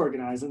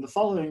self-organize in the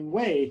following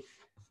way.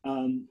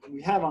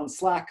 We have on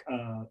Slack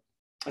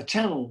a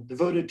channel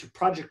devoted to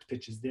project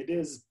pitches. The idea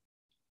is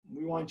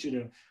we want you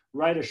to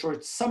write a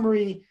short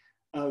summary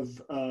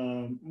of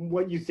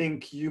what you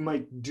think you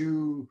might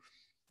do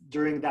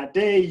during that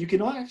day, you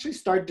can actually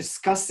start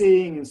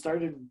discussing and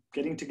started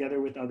getting together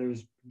with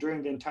others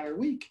during the entire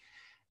week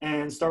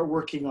and start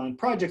working on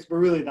projects, but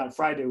really that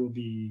Friday will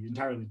be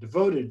entirely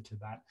devoted to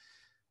that.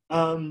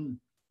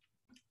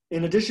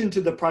 In addition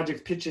to the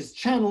project pitches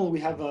channel, we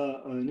have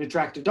an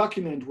interactive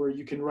document where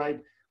you can write,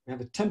 we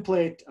have a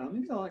template.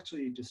 Maybe I'll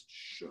actually just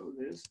show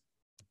this.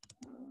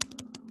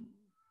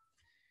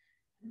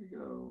 Here we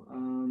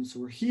go. So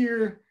we're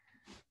here.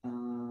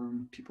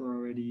 People are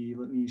already,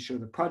 let me show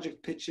the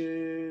project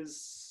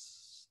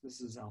pitches.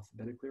 This is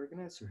alphabetically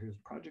organized. So here's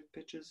project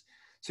pitches.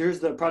 So here's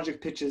the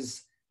project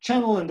pitches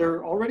channel, and there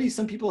are already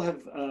some people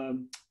have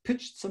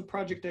pitched some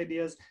project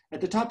ideas. At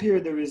the top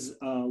here, there is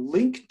a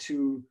link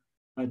to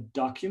a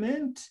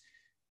document,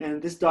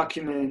 and this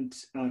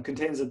document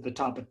contains at the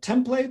top a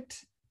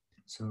template.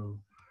 So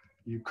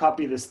you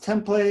copy this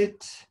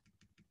template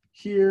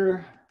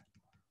here,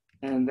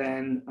 and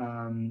then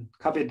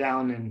copy it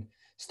down and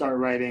start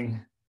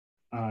writing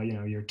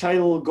your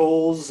title,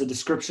 goals, a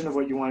description of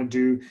what you want to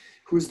do,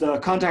 who's the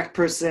contact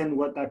person,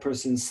 what that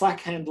person's Slack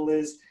handle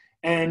is.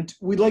 And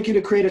we'd like you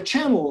to create a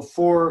channel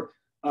for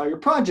your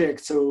project.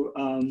 So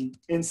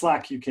in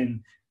Slack, you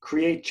can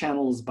create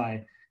channels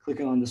by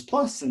clicking on this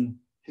plus and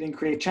hitting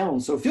create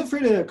channels. So feel free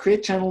to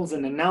create channels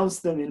and announce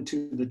them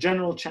into the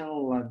general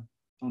channel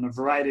on a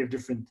variety of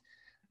different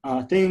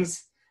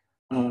things,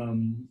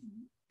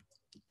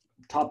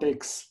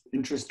 topics,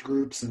 interest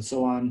groups, and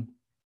so on.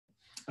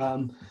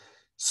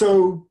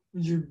 So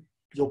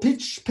you'll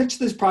pitch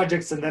these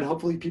projects, and then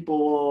hopefully people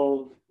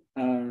will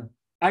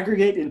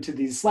aggregate into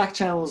these Slack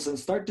channels and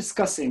start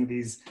discussing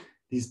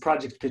these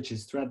project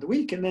pitches throughout the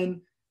week. And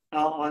then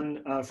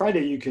on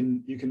Friday, you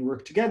can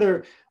work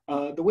together.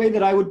 The way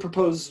that I would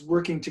propose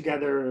working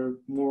together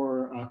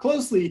more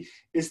closely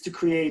is to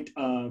create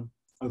a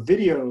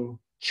video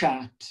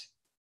chat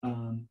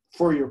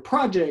for your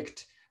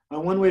project.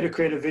 One way to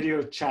create a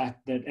video chat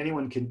that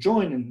anyone can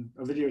join and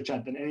a video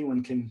chat that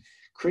anyone can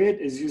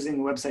create is using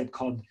a website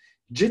called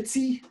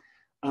Jitsi.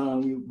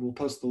 We'll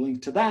post the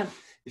link to that.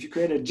 If you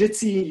create a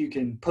Jitsi, you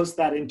can post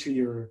that into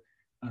your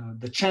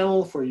the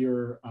channel for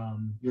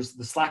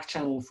the Slack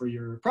channel for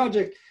your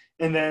project,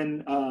 and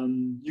then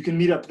you can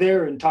meet up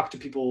there and talk to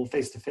people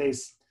face to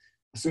face.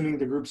 Assuming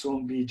the groups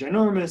won't be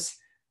ginormous,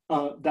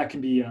 that can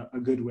be a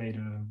good way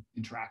to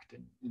interact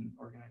and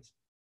organize.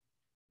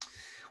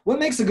 What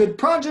makes a good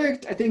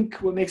project? I think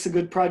what makes a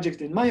good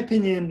project, in my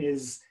opinion,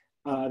 is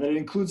that it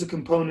includes a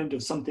component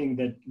of something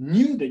that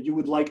new that you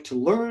would like to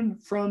learn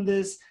from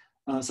this,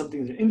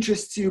 something that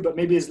interests you, but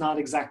maybe is not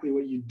exactly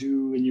what you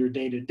do in your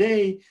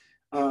day-to-day,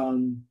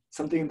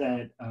 something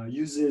that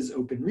uses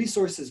open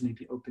resources,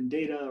 maybe open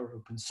data or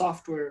open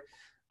software.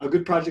 A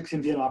good project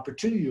can be an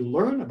opportunity to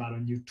learn about a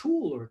new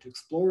tool or to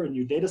explore a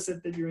new data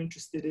set that you're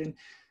interested in.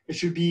 It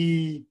should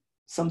be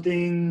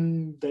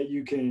something that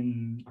you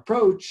can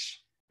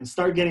approach and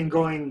start getting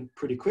going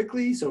pretty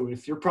quickly. So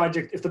if the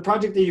project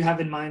that you have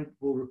in mind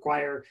will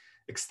require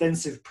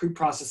extensive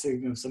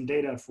pre-processing of some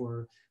data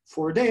for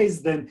 4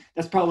 days, then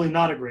that's probably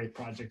not a great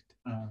project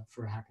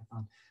for a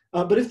hackathon.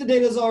 But if the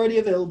data is already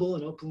available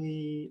and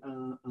openly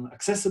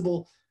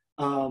accessible,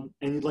 and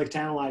you'd like to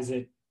analyze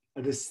it,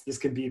 this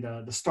could be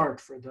the start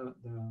for the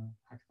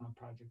hackathon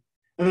project.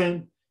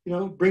 And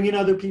then bring in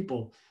other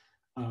people.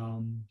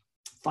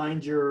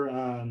 Find your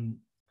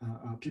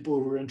people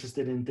who are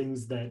interested in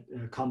things that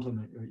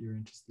complement what you're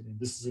interested in.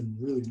 This is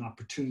really an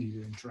opportunity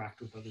to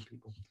interact with other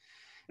people.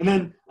 And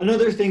then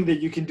another thing that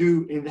you can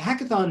do in the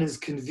hackathon is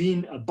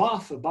convene a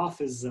BOF. A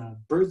BOF is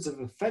birds of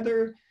a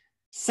feather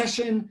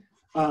session.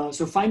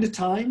 So find a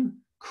time,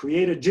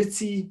 create a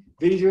Jitsi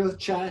video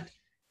chat,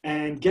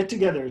 and get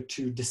together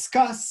to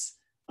discuss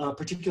a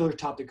particular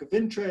topic of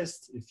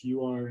interest. If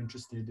you are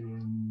interested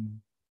in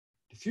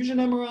diffusion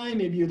MRI,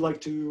 maybe you'd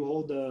like to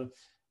hold a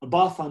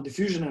BOF on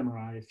diffusion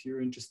MRI. If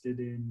you're interested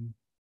in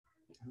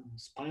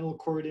spinal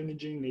cord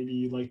imaging, maybe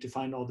you'd like to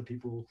find all the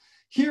people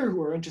here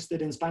who are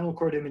interested in spinal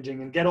cord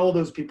imaging and get all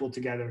those people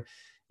together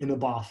in a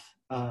BOF.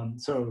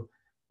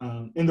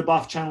 In the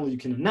BOF channel, you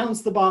can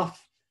announce the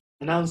BOF,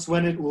 announce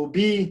when it will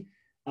be.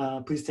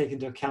 Please take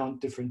into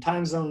account different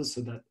time zones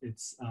so that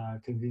it's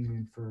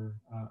convenient for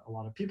a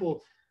lot of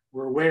people.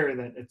 We're aware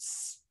that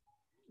it's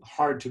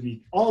hard to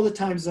meet all the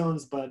time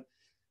zones, but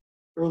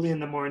early in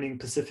the morning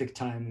Pacific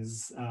time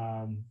is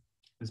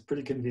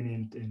pretty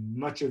convenient in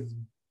much of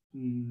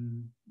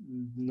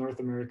North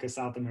America,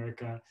 South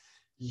America,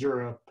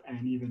 Europe,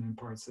 and even in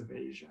parts of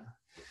Asia.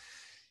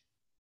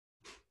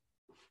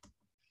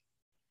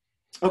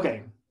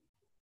 Okay.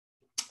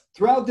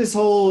 Throughout this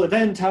whole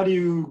event, how do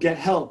you get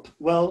help?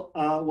 Well,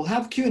 we'll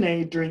have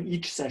Q&A during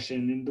each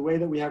session in the way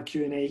that we have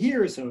Q&A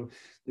here. So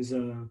there's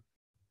a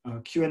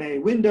Q&A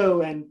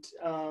window, and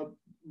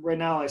right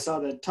now I saw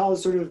that Tal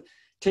is sort of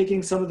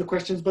taking some of the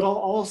questions, but I'll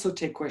also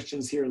take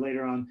questions here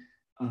later on.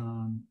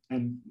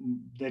 And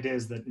that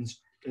is that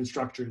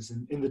instructors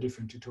in the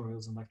different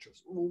tutorials and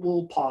lectures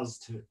will pause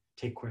to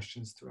take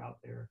questions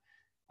throughout their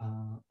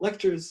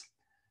lectures.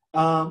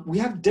 We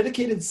have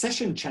dedicated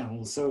session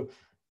channels. So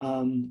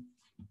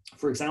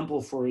For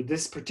example, for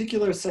this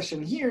particular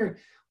session here,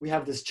 we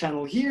have this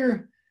channel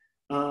here.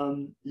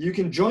 You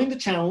can join the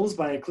channels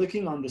by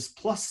clicking on this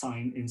plus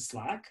sign in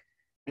Slack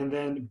and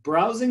then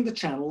browsing the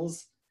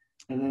channels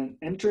and then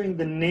entering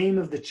the name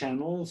of the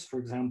channels. For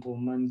example,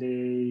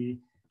 Monday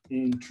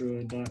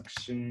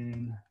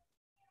introduction.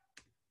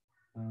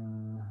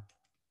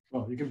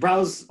 Well, you can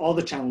browse all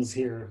the channels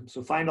here.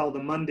 So find all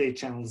the Monday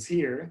channels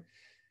here.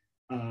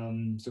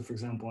 So for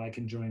example, I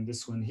can join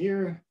this one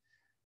here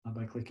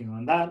by clicking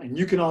on that, and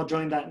you can all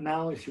join that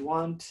now if you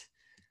want.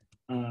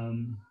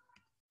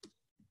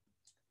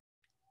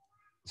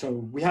 So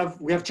we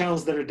have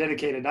channels that are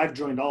dedicated. I've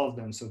joined all of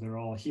them, so they're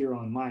all here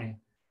on my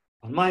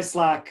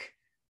Slack.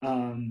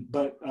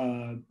 But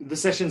the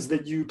sessions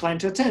that you plan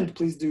to attend,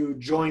 please do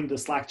join the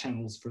Slack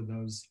channels for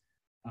those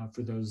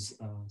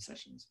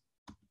sessions.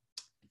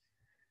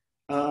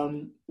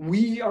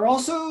 We are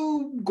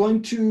also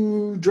going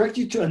to direct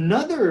you to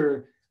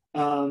another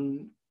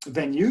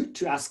venue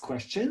to ask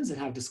questions and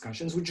have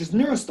discussions, which is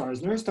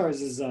NeuroStars.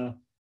 NeuroStars is a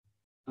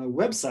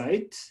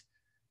website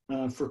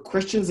for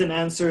questions and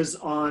answers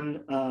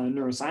on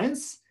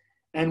neuroscience.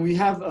 And we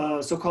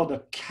have so-called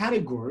a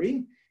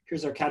category.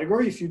 Here's our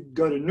category. If you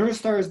go to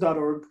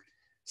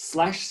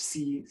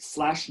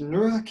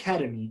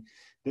neurostars.org/c/NeuroHackademy,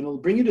 then it'll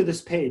bring you to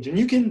this page. And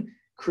you can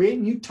create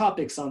new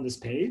topics on this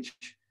page.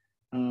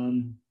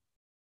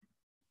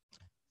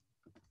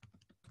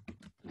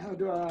 How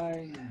do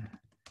I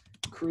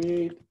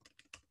create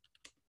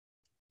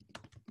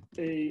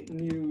a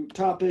new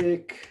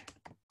topic?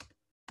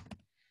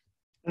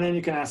 And then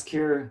you can ask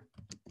here,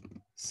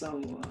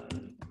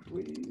 someone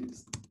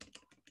please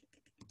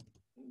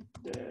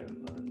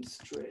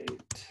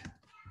demonstrate.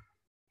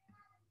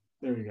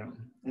 There we go.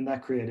 And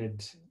that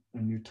created a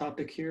new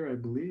topic here, I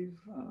believe,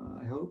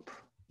 I hope.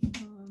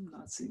 I'm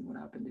not seeing what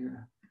happened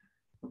here.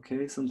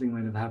 Okay, something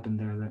might have happened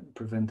there that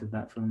prevented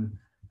that from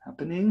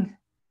happening.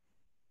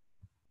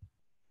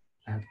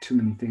 I have too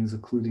many things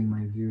occluding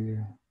my view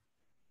here.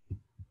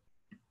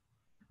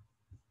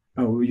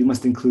 Oh, you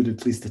must include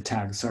at least a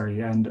tag, sorry.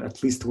 And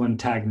at least one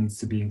tag needs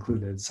to be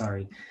included,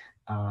 sorry.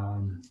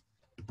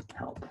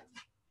 Help.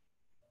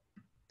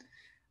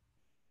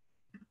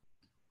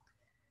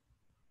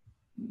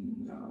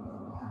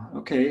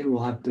 Okay,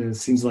 we'll have to,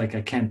 seems like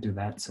I can't do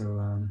that.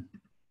 So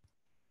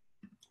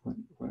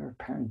what are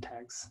parent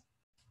tags?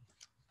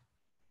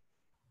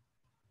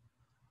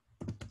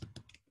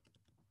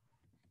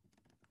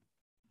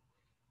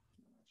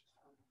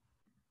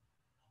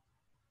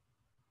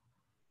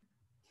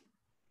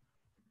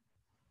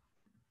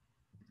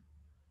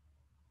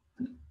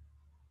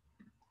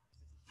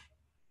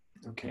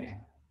 Okay.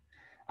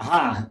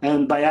 Aha,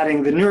 and by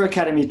adding the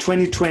NeuroHackademy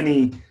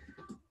 2020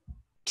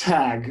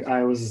 tag,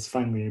 I was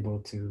finally able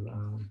to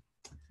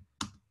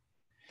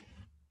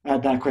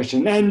add that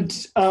question.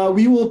 And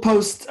we will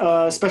post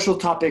special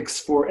topics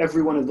for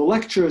every one of the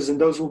lectures, and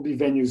those will be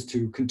venues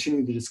to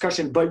continue the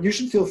discussion. But you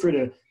should feel free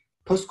to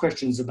post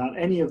questions about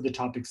any of the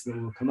topics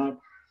that will come up.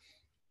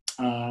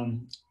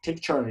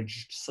 Take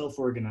charge,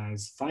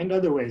 self-organize, find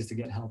other ways to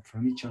get help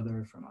from each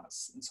other, from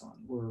us, and so on.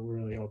 We're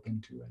really open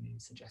to any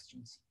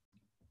suggestions.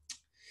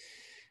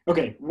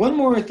 Okay, one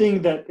more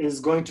thing that is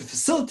going to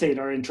facilitate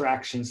our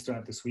interactions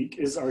throughout this week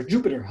is our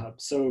Jupyter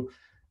Hub. So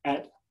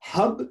at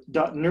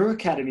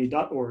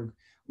hub.neuroacademy.org,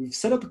 we've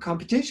set up a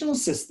computational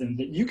system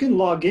that you can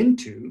log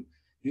into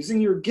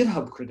using your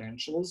GitHub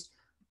credentials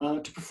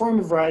to perform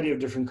a variety of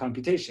different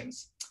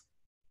computations.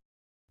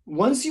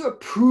 Once you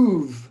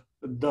approve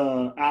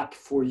the app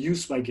for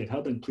use by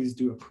GitHub, and please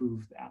do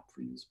approve the app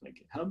for use by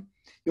GitHub,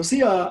 you'll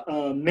see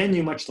a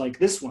menu much like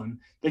this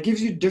one that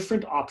gives you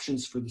different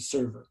options for the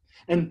server.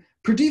 And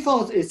per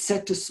default, it's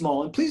set to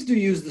small, and please do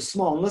use the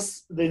small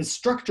unless the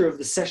instructor of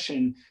the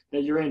session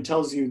that you're in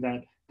tells you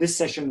that this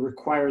session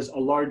requires a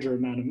larger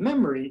amount of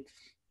memory.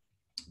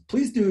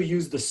 Please do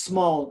use the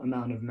small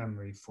amount of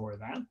memory for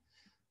that.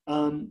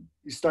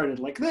 You start it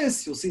like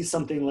this, you'll see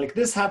something like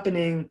this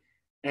happening,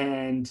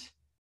 and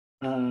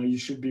you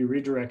should be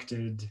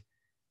redirected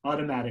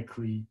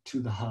automatically to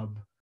the hub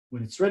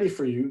when it's ready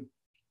for you.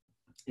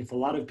 If a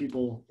lot of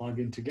people log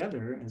in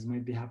together, as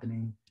might be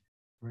happening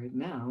right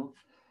now,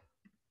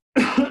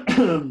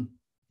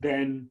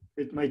 then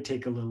it might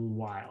take a little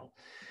while.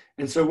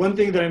 And so one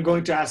thing that I'm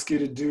going to ask you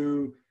to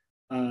do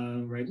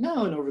right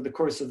now and over the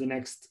course of the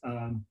next,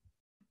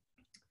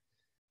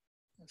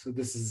 so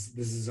this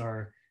is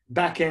our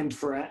backend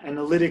for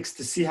analytics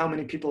to see how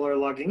many people are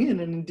logging in.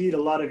 And indeed,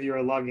 a lot of you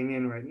are logging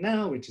in right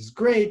now, which is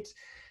great.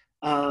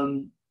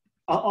 I'll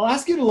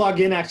ask you to log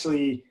in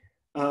actually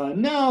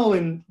now,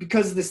 and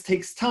because this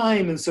takes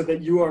time and so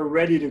that you are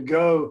ready to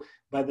go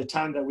by the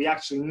time that we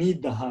actually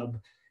need the hub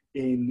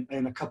in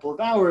a couple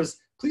of hours,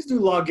 please do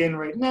log in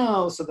right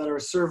now so that our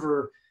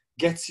server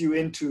gets you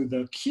into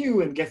the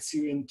queue and gets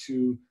you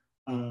into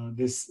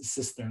this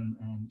system.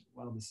 And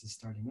while this is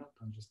starting up,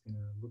 I'm just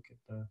gonna look at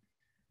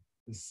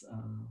this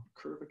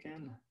curve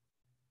again.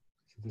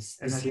 So this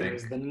here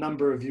is the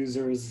number of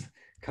users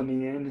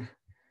coming in.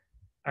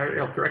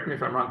 Ariel, correct me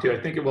if I'm wrong too. I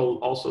think it will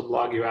also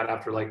log you out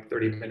after like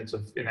 30 minutes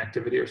of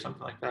inactivity or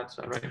something like that. Is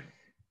that right?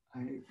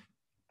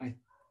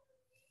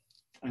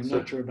 I'm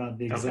not sure about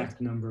the exact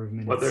number of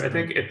minutes. Well, I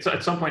think it's,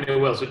 at some point it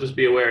will. So just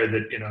be aware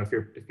that, you know, if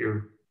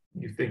you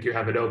think you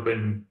have it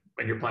open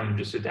and you're planning to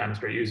just sit down and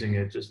start using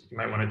it, just you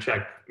might want to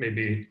check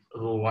maybe a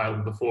little while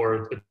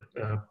before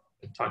the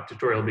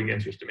tutorial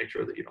begins, just to make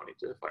sure that you don't need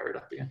to fire it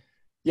up again.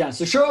 Yeah,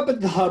 so show up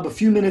at the hub a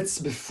few minutes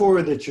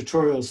before the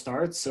tutorial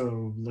starts.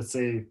 So let's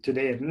say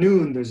today at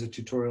noon, there's a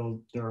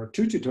tutorial. There are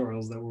 2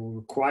 tutorials that will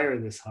require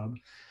this hub.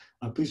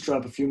 Please show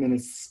up a few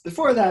minutes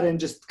before that and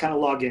just kind of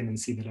log in and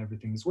see that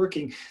everything is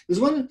working. There's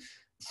one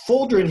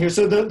folder in here.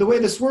 So the way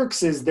this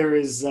works is there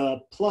is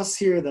a plus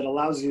here that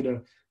allows you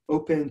to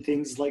open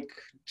things like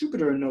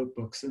Jupyter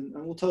Notebooks. And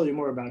we'll tell you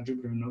more about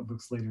Jupyter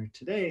Notebooks later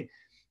today.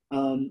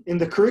 In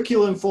the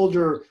curriculum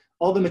folder,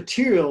 all the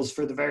materials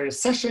for the various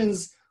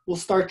sessions will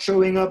start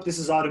showing up. This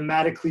is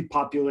automatically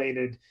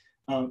populated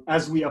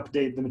as we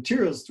update the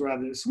materials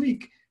throughout this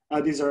week.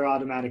 These are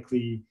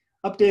automatically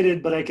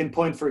updated, but I can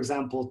point, for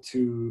example,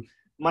 to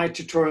my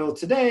tutorial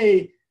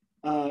today.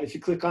 If you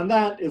click on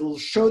that, it'll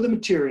show the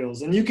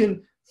materials, and you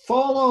can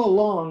follow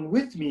along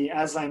with me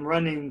as I'm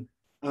running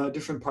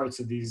different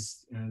parts of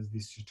these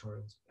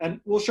tutorials.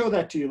 And we'll show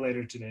that to you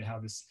later today, how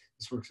this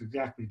works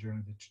exactly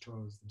during the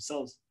tutorials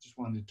themselves. Just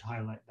wanted to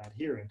highlight that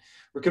here and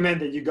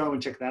recommend that you go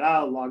and check that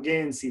out, log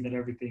in, see that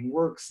everything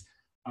works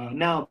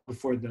now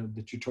before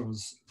the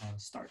tutorials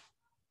start.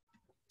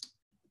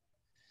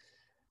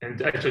 And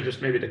actually,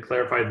 just maybe to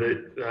clarify,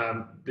 the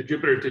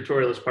Jupyter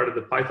tutorial is part of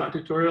the Python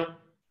tutorial.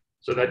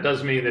 So that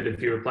does mean that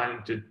if you were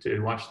planning to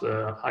watch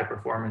the high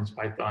performance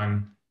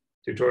Python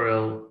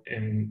tutorial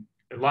in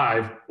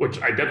live, which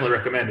I definitely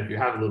recommend if you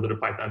have a little bit of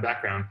Python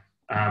background,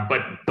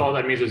 but all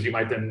that means is you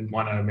might then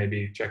want to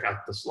maybe check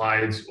out the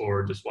slides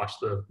or just watch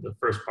the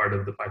first part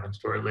of the Python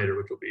tutorial later,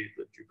 which will be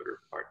the Jupyter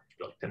part, which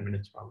will be like 10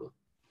 minutes probably.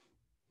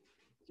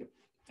 Yep.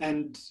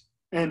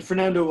 And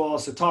Fernando will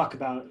also talk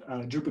about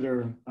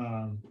Jupyter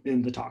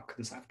in the talk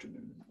this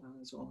afternoon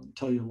as well, and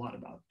tell you a lot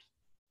about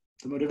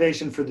the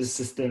motivation for this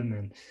system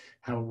and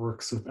how it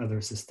works with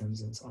other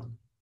systems and so on.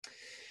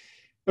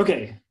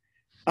 Okay,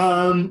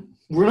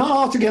 we're not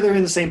all together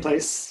in the same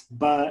place,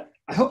 but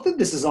I hope that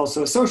this is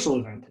also a social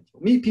event.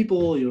 You'll meet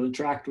people, you'll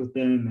interact with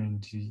them,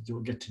 and you'll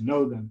get to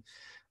know them.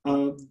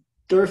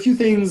 There are a few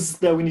things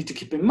that we need to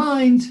keep in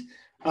mind.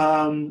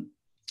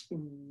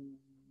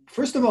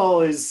 First of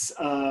all is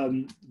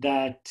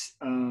that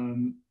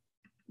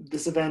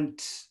this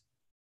event,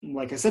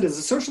 like I said, is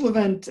a social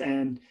event,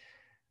 and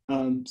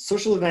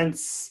social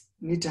events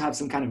need to have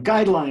some kind of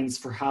guidelines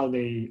for how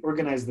they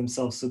organize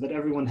themselves so that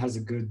everyone has a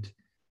good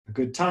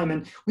time.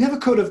 And we have a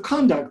code of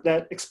conduct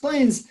that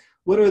explains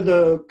what are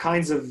the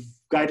kinds of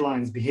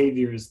guidelines,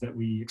 behaviors that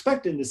we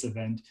expect in this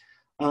event.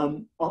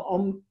 The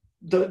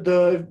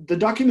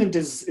document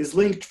is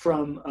linked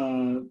from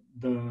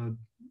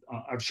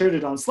I've shared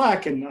it on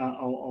Slack, and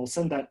I'll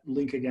send that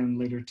link again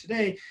later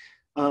today.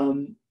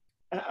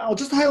 I'll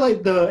just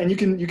highlight and you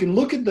can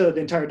look at the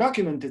entire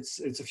document.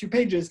 It's a few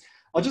pages.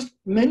 I'll just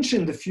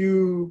mention the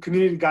few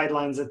community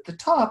guidelines at the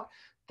top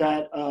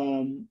that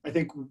I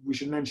think we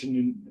should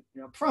mention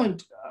up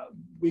front.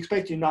 We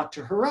expect you not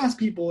to harass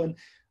people, and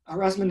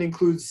harassment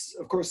includes,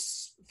 of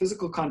course,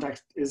 physical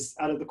contact is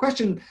out of the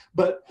question,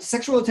 but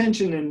sexual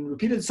attention and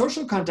repeated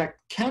social contact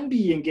can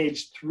be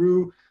engaged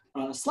through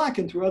Slack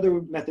and through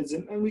other methods,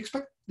 and we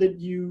expect that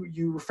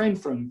you refrain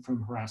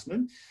from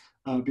harassment,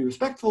 be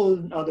respectful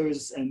in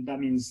others, and that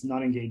means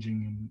not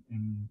engaging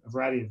in a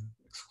variety of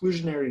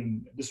exclusionary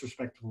and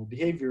disrespectful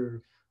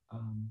behavior,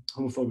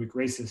 homophobic,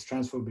 racist,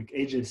 transphobic,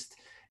 ageist,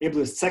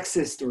 ableist,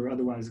 sexist, or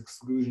otherwise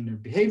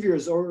exclusionary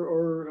behaviors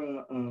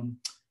or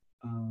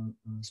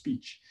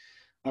speech.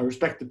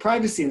 Respect the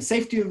privacy and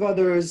safety of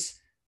others.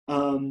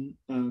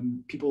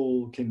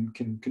 People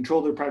can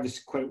control their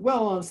privacy quite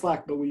well on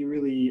Slack, but we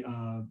really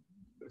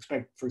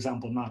expect, for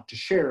example, not to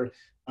share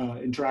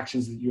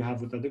interactions that you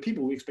have with other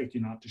people. We expect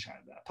you not to share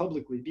that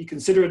publicly. Be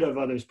considerate of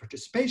others'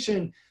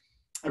 participation.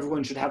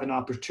 Everyone should have an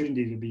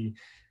opportunity to be,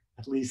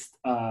 at least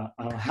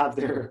have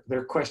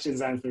their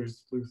questions answered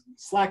through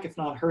Slack, if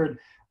not heard.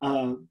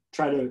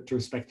 Try to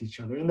respect each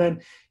other. And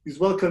then use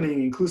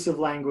welcoming, inclusive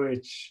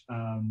language.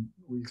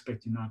 We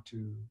expect you not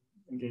to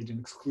engage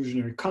in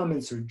exclusionary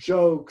comments or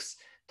jokes,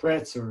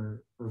 threats,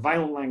 or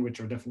violent language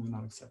are definitely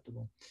not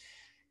acceptable.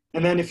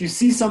 And then if you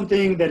see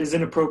something that is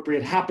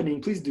inappropriate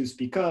happening, please do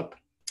speak up.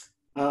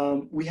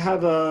 We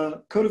have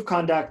a code of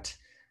conduct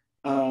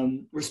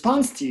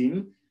response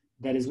team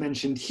that is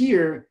mentioned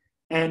here.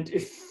 And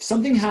if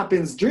something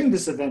happens during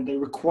this event that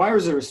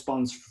requires a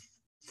response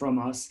from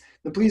us,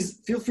 then please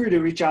feel free to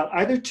reach out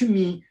either to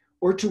me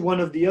or to one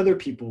of the other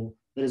people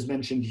that is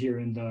mentioned here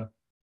in the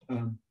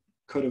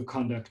code of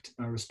conduct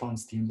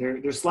response team.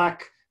 Their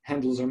Slack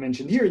handles are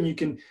mentioned here, and you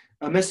can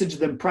message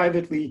them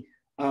privately.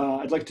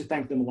 I'd like to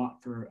thank them a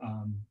lot for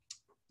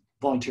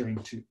volunteering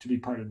to be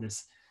part of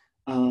this.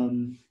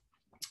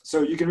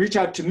 So you can reach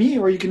out to me,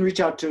 or you can reach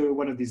out to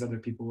one of these other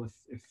people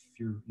if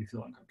you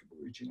feel uncomfortable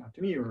reaching out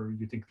to me, or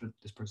you think that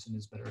this person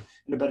is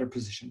in a better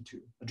position to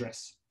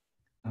address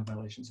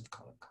violations of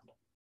code of conduct.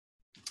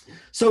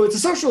 So it's a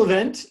social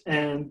event,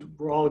 and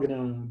we're all going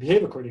to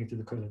behave according to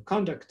the code of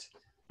conduct,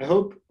 I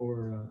hope,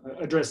 or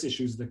address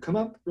issues that come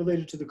up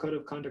related to the code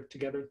of conduct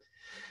together.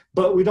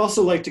 But we'd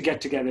also like to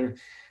get together.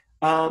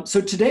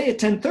 So today at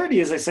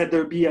 10:30, as I said,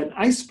 there'll be an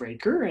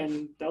icebreaker,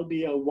 and there'll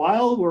be a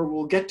while where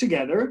we'll get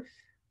together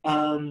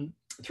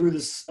through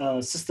this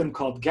system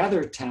called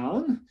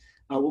GatherTown.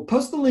 We'll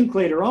post the link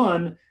later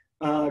on.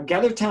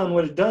 GatherTown,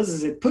 what it does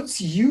is it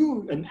puts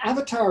you, an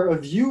avatar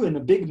of you, in a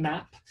big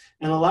map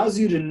and allows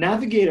you to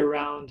navigate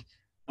around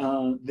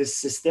this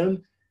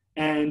system.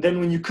 And then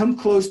when you come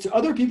close to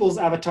other people's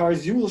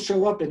avatars, you will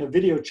show up in a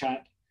video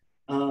chat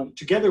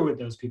together with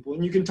those people,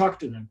 and you can talk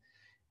to them.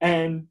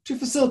 And to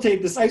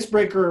facilitate this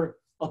icebreaker,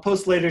 I'll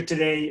post later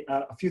today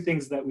a few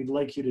things that we'd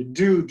like you to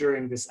do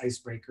during this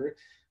icebreaker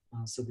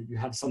so that you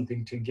have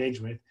something to engage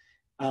with.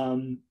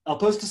 I'll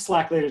post to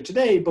Slack later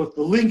today, both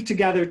the link to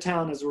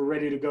GatherTown as we're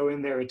ready to go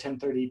in there at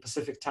 10:30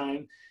 Pacific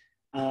time,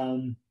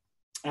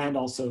 and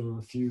also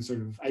a few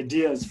sort of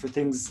ideas for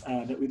things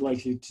that we'd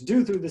like you to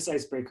do through this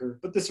icebreaker.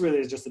 But this really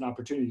is just an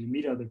opportunity to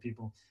meet other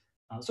people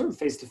sort of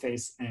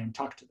face-to-face and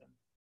talk to them.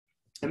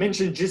 I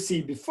mentioned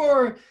Jitsi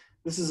before.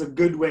 This is a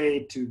good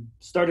way to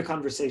start a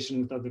conversation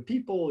with other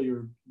people.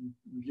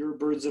 You're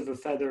birds of a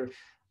feather.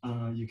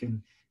 You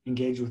can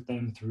engage with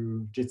them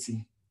through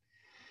Jitsi.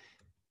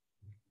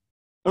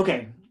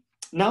 Okay,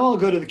 now I'll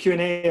go to the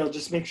Q&A. I'll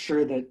just make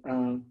sure that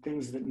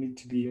things that need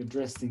to be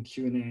addressed in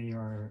Q&A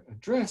are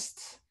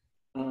addressed.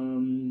 I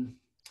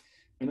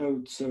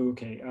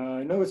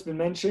know it's been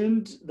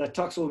mentioned that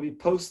talks will be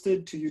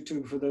posted to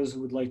YouTube for those who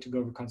would like to go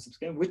over concepts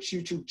again. Which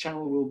YouTube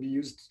channel will be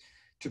used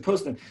to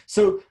post them?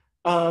 So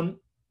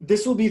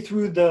this will be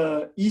through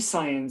the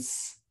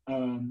eScience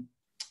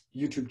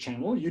YouTube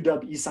channel,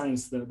 UW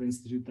eScience, the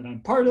institute that I'm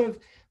part of.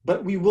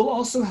 But we will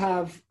also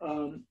have,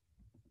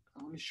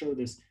 let me show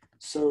this.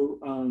 So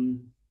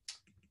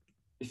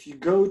if you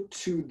go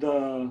to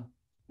the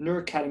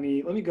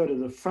NeuroHackademy, let me go to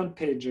the front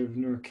page of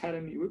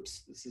NeuroHackademy.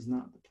 Whoops, this is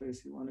not the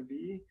place you want to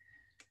be.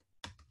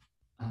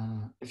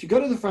 If you go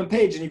to the front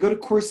page and you go to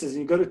courses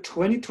and you go to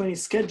 2020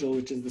 schedule,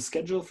 which is the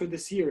schedule for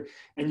this year,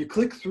 and you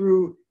click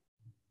through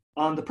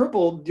on the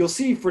purple, you'll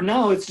see for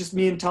now it's just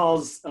me and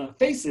Tal's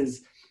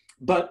faces.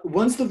 But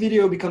once the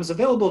video becomes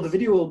available, the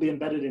video will be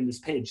embedded in this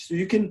page. So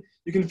you can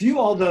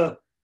view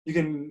you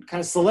can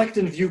kind of select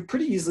and view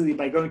pretty easily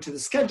by going to the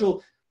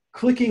schedule,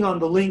 clicking on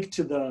the link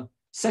to the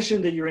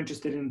session that you're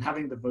interested in,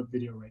 having the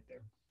video right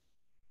there.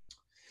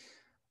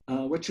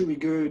 What should we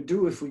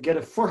do if we get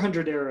a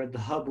 400 error at the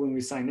hub when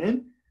we sign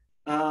in?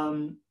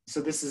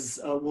 So this is,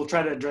 we'll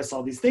try to address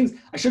all these things.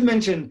 I should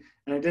mention,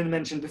 and I didn't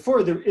mention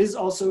before, there is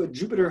also a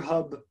Jupyter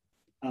Hub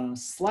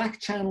Slack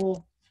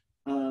channel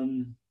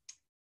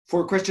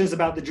for questions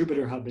about the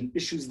Jupyter Hub and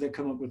issues that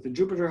come up with the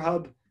Jupyter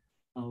Hub.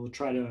 We'll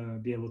try to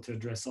be able to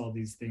address all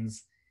these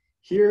things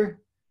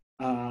here.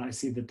 I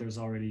see that there's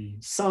already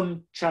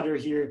some chatter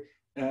here.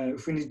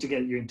 If we need to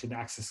get you into the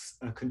access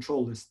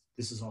control list,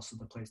 this is also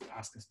the place to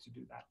ask us to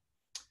do that.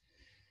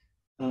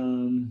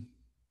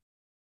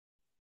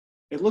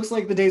 It looks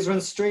like the days run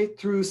straight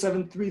through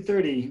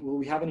 3:30. Will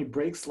we have any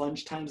breaks,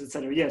 lunch times,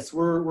 etc.? Yes,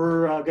 we're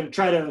going to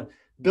try to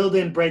build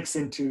in breaks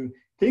into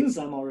things.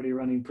 I'm already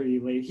running pretty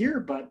late here,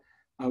 but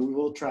we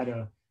will try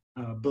to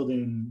build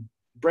in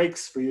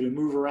breaks for you to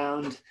move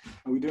around.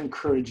 We do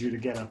encourage you to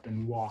get up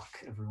and walk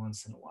every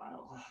once in a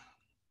while.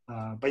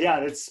 But yeah,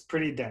 it's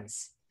pretty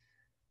dense.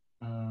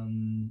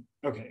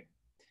 Okay,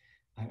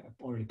 I've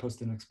already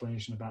posted an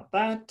explanation about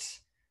that.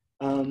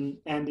 And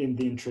in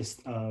the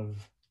interest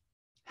of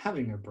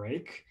having a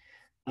break,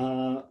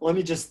 let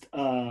me just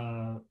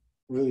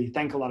really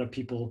thank a lot of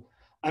people.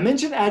 I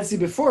mentioned ADSI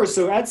before.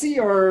 So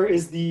ADSI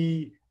is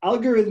the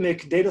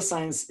Algorithmic Data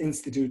Science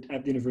Institute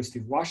at the University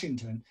of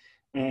Washington.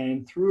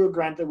 And through a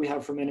grant that we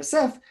have from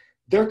NSF,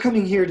 they're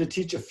coming here to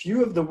teach a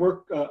few of the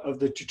work of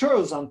the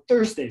tutorials on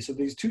Thursday. So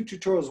these two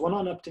tutorials, one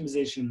on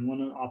optimization and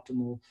one on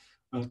optimal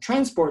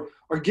transport,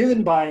 are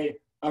given by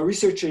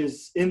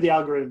researchers in the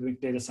Algorithmic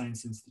Data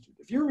Science Institute.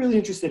 If you're really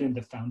interested in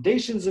the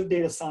foundations of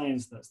data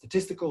science, the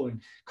statistical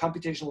and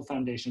computational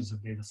foundations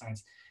of data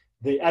science,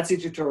 the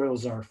ADSI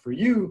tutorials are for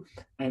you,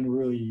 and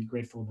we're really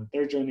grateful that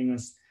they're joining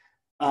us.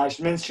 I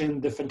should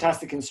mention the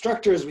fantastic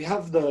instructors. We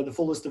have the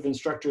full list of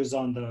instructors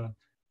on the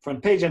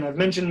front page, and I've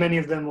mentioned many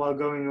of them while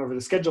going over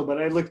the schedule,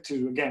 but I'd like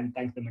to, again,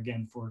 thank them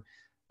again for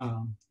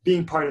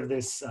being part of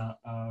this.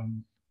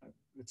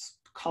 It's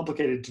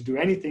complicated to do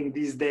anything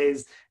these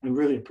days, and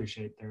really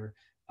appreciate their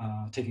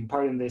taking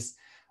part in this.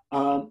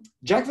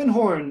 Jack Van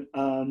Horn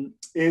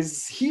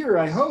is here,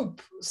 I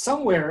hope,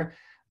 somewhere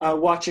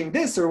watching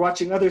this or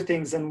watching other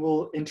things, and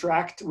will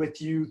interact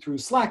with you through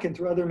Slack and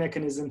through other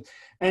mechanisms.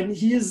 And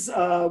he is,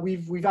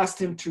 we've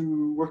asked him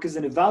to work as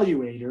an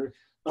evaluator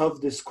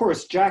of this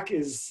course. Jack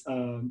is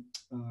a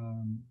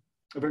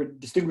very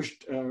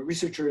distinguished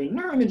researcher in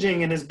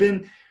neuroimaging and has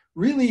been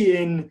really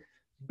in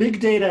big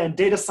data and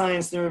data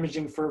science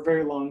neuroimaging for a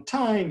very long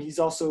time. He's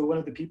also one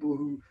of the people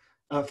who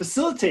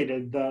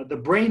facilitated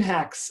the brain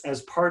hacks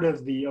as part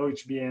of the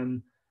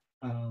OHBM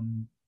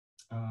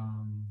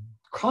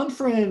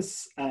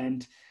conference,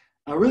 and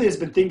really has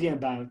been thinking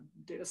about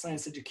data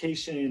science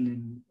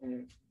education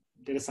and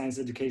data science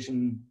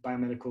education,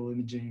 biomedical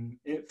imaging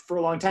for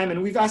a long time.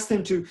 And we've asked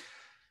him to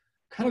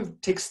kind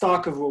of take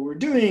stock of what we're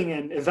doing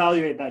and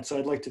evaluate that. So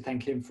I'd like to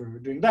thank him for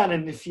doing that.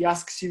 And if he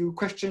asks you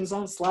questions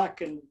on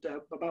Slack and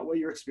about what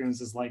your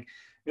experience is like,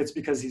 it's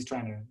because he's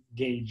trying to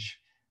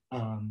gauge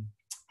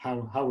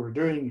how we're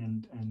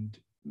doing and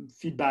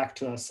feedback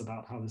to us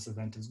about how this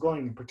event is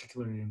going, and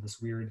particularly in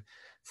this weird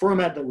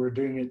format that we're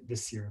doing it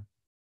this year.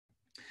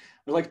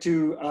 I'd like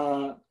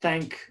to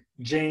thank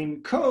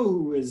Jane Coe,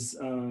 who is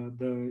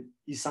the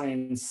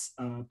eScience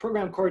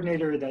program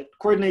coordinator that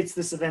coordinates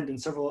this event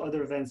and several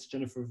other events.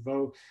 Jennifer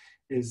Vo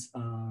is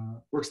a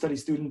work study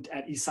student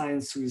at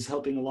eScience who is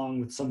helping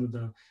along with some of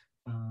the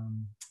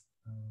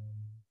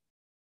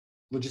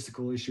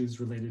logistical issues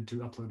related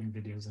to uploading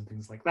videos and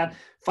things like that.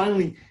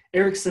 Finally,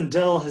 Eric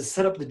Sandell has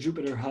set up the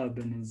Jupyter Hub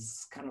and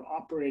is kind of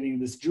operating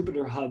this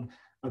Jupyter Hub,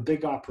 a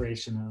big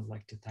operation. I'd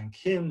like to thank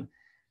him.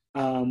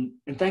 And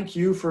thank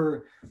you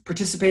for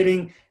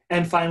participating.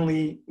 And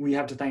finally, we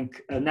have to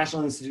thank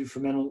National Institute for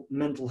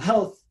Mental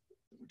Health,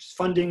 which is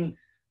funding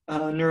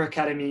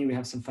NeuroHackademy. We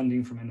have some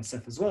funding from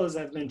NSF as well, as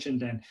I've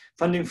mentioned, and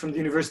funding from the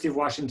University of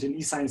Washington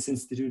eScience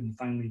Institute, and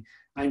finally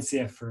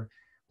INCF for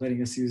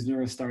letting us use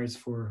NeuroStars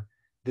for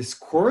this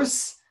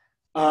course.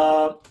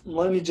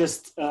 Let me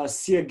just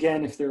see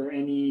again if there are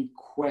any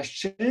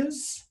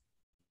questions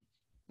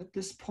at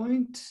this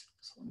point.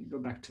 So let me go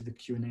back to the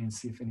Q&A and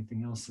see if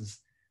anything else has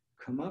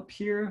come up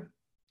here.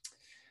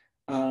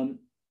 One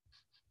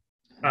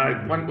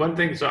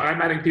thing, so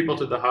I'm adding people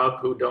to the hub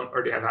who don't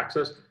already have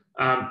access.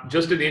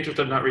 Just in the interest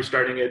of not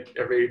restarting it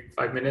every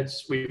 5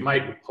 minutes, we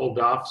might hold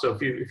off. So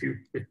if you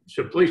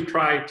should please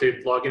try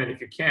to log in, and if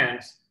you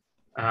can't,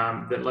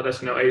 then let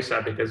us know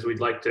ASAP, because we'd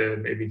like to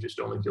maybe just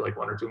only do like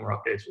 1 or 2 more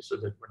updates, just so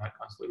that we're not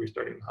constantly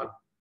restarting the hub.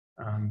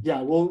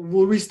 Yeah,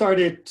 we'll restart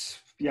it,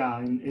 yeah,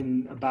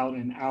 in about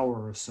an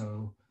hour or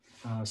so.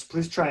 So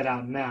please try it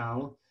out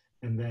now,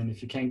 and then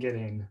if you can't get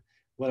in,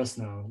 let us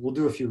know. We'll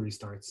do a few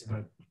restarts,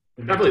 but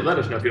definitely let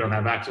us know if you don't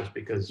have access,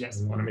 because yes,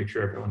 we want to make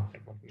sure everyone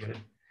can get in.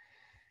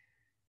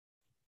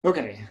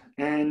 Okay,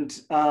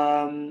 and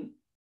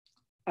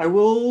I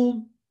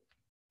will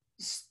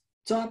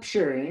stop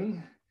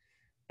sharing,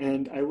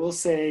 and I will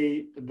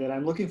say that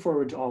I'm looking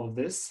forward to all of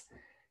this,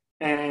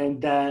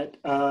 and that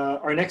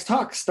our next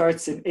talk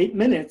starts in 8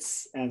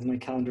 minutes, as my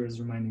calendar is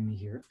reminding me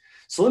here.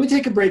 So let me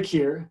take a break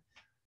here.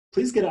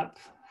 Please get up,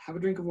 have a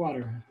drink of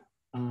water,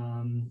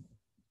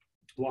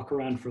 walk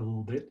around for a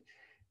little bit,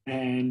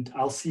 and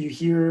I'll see you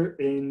here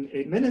in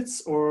 8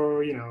 minutes,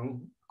 or, you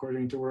know,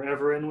 according to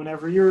wherever and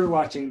whenever you're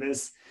watching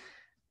this.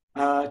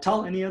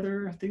 Tal, any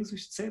other things we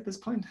should say at this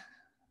point?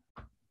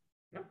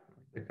 No,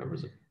 that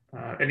covers it.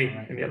 Any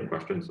other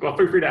questions? Well,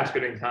 feel free to ask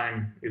at any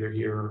time, either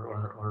here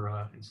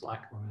or in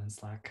Slack. Or in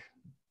Slack.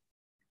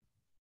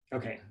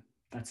 Okay,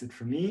 that's it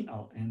for me.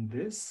 I'll end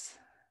this.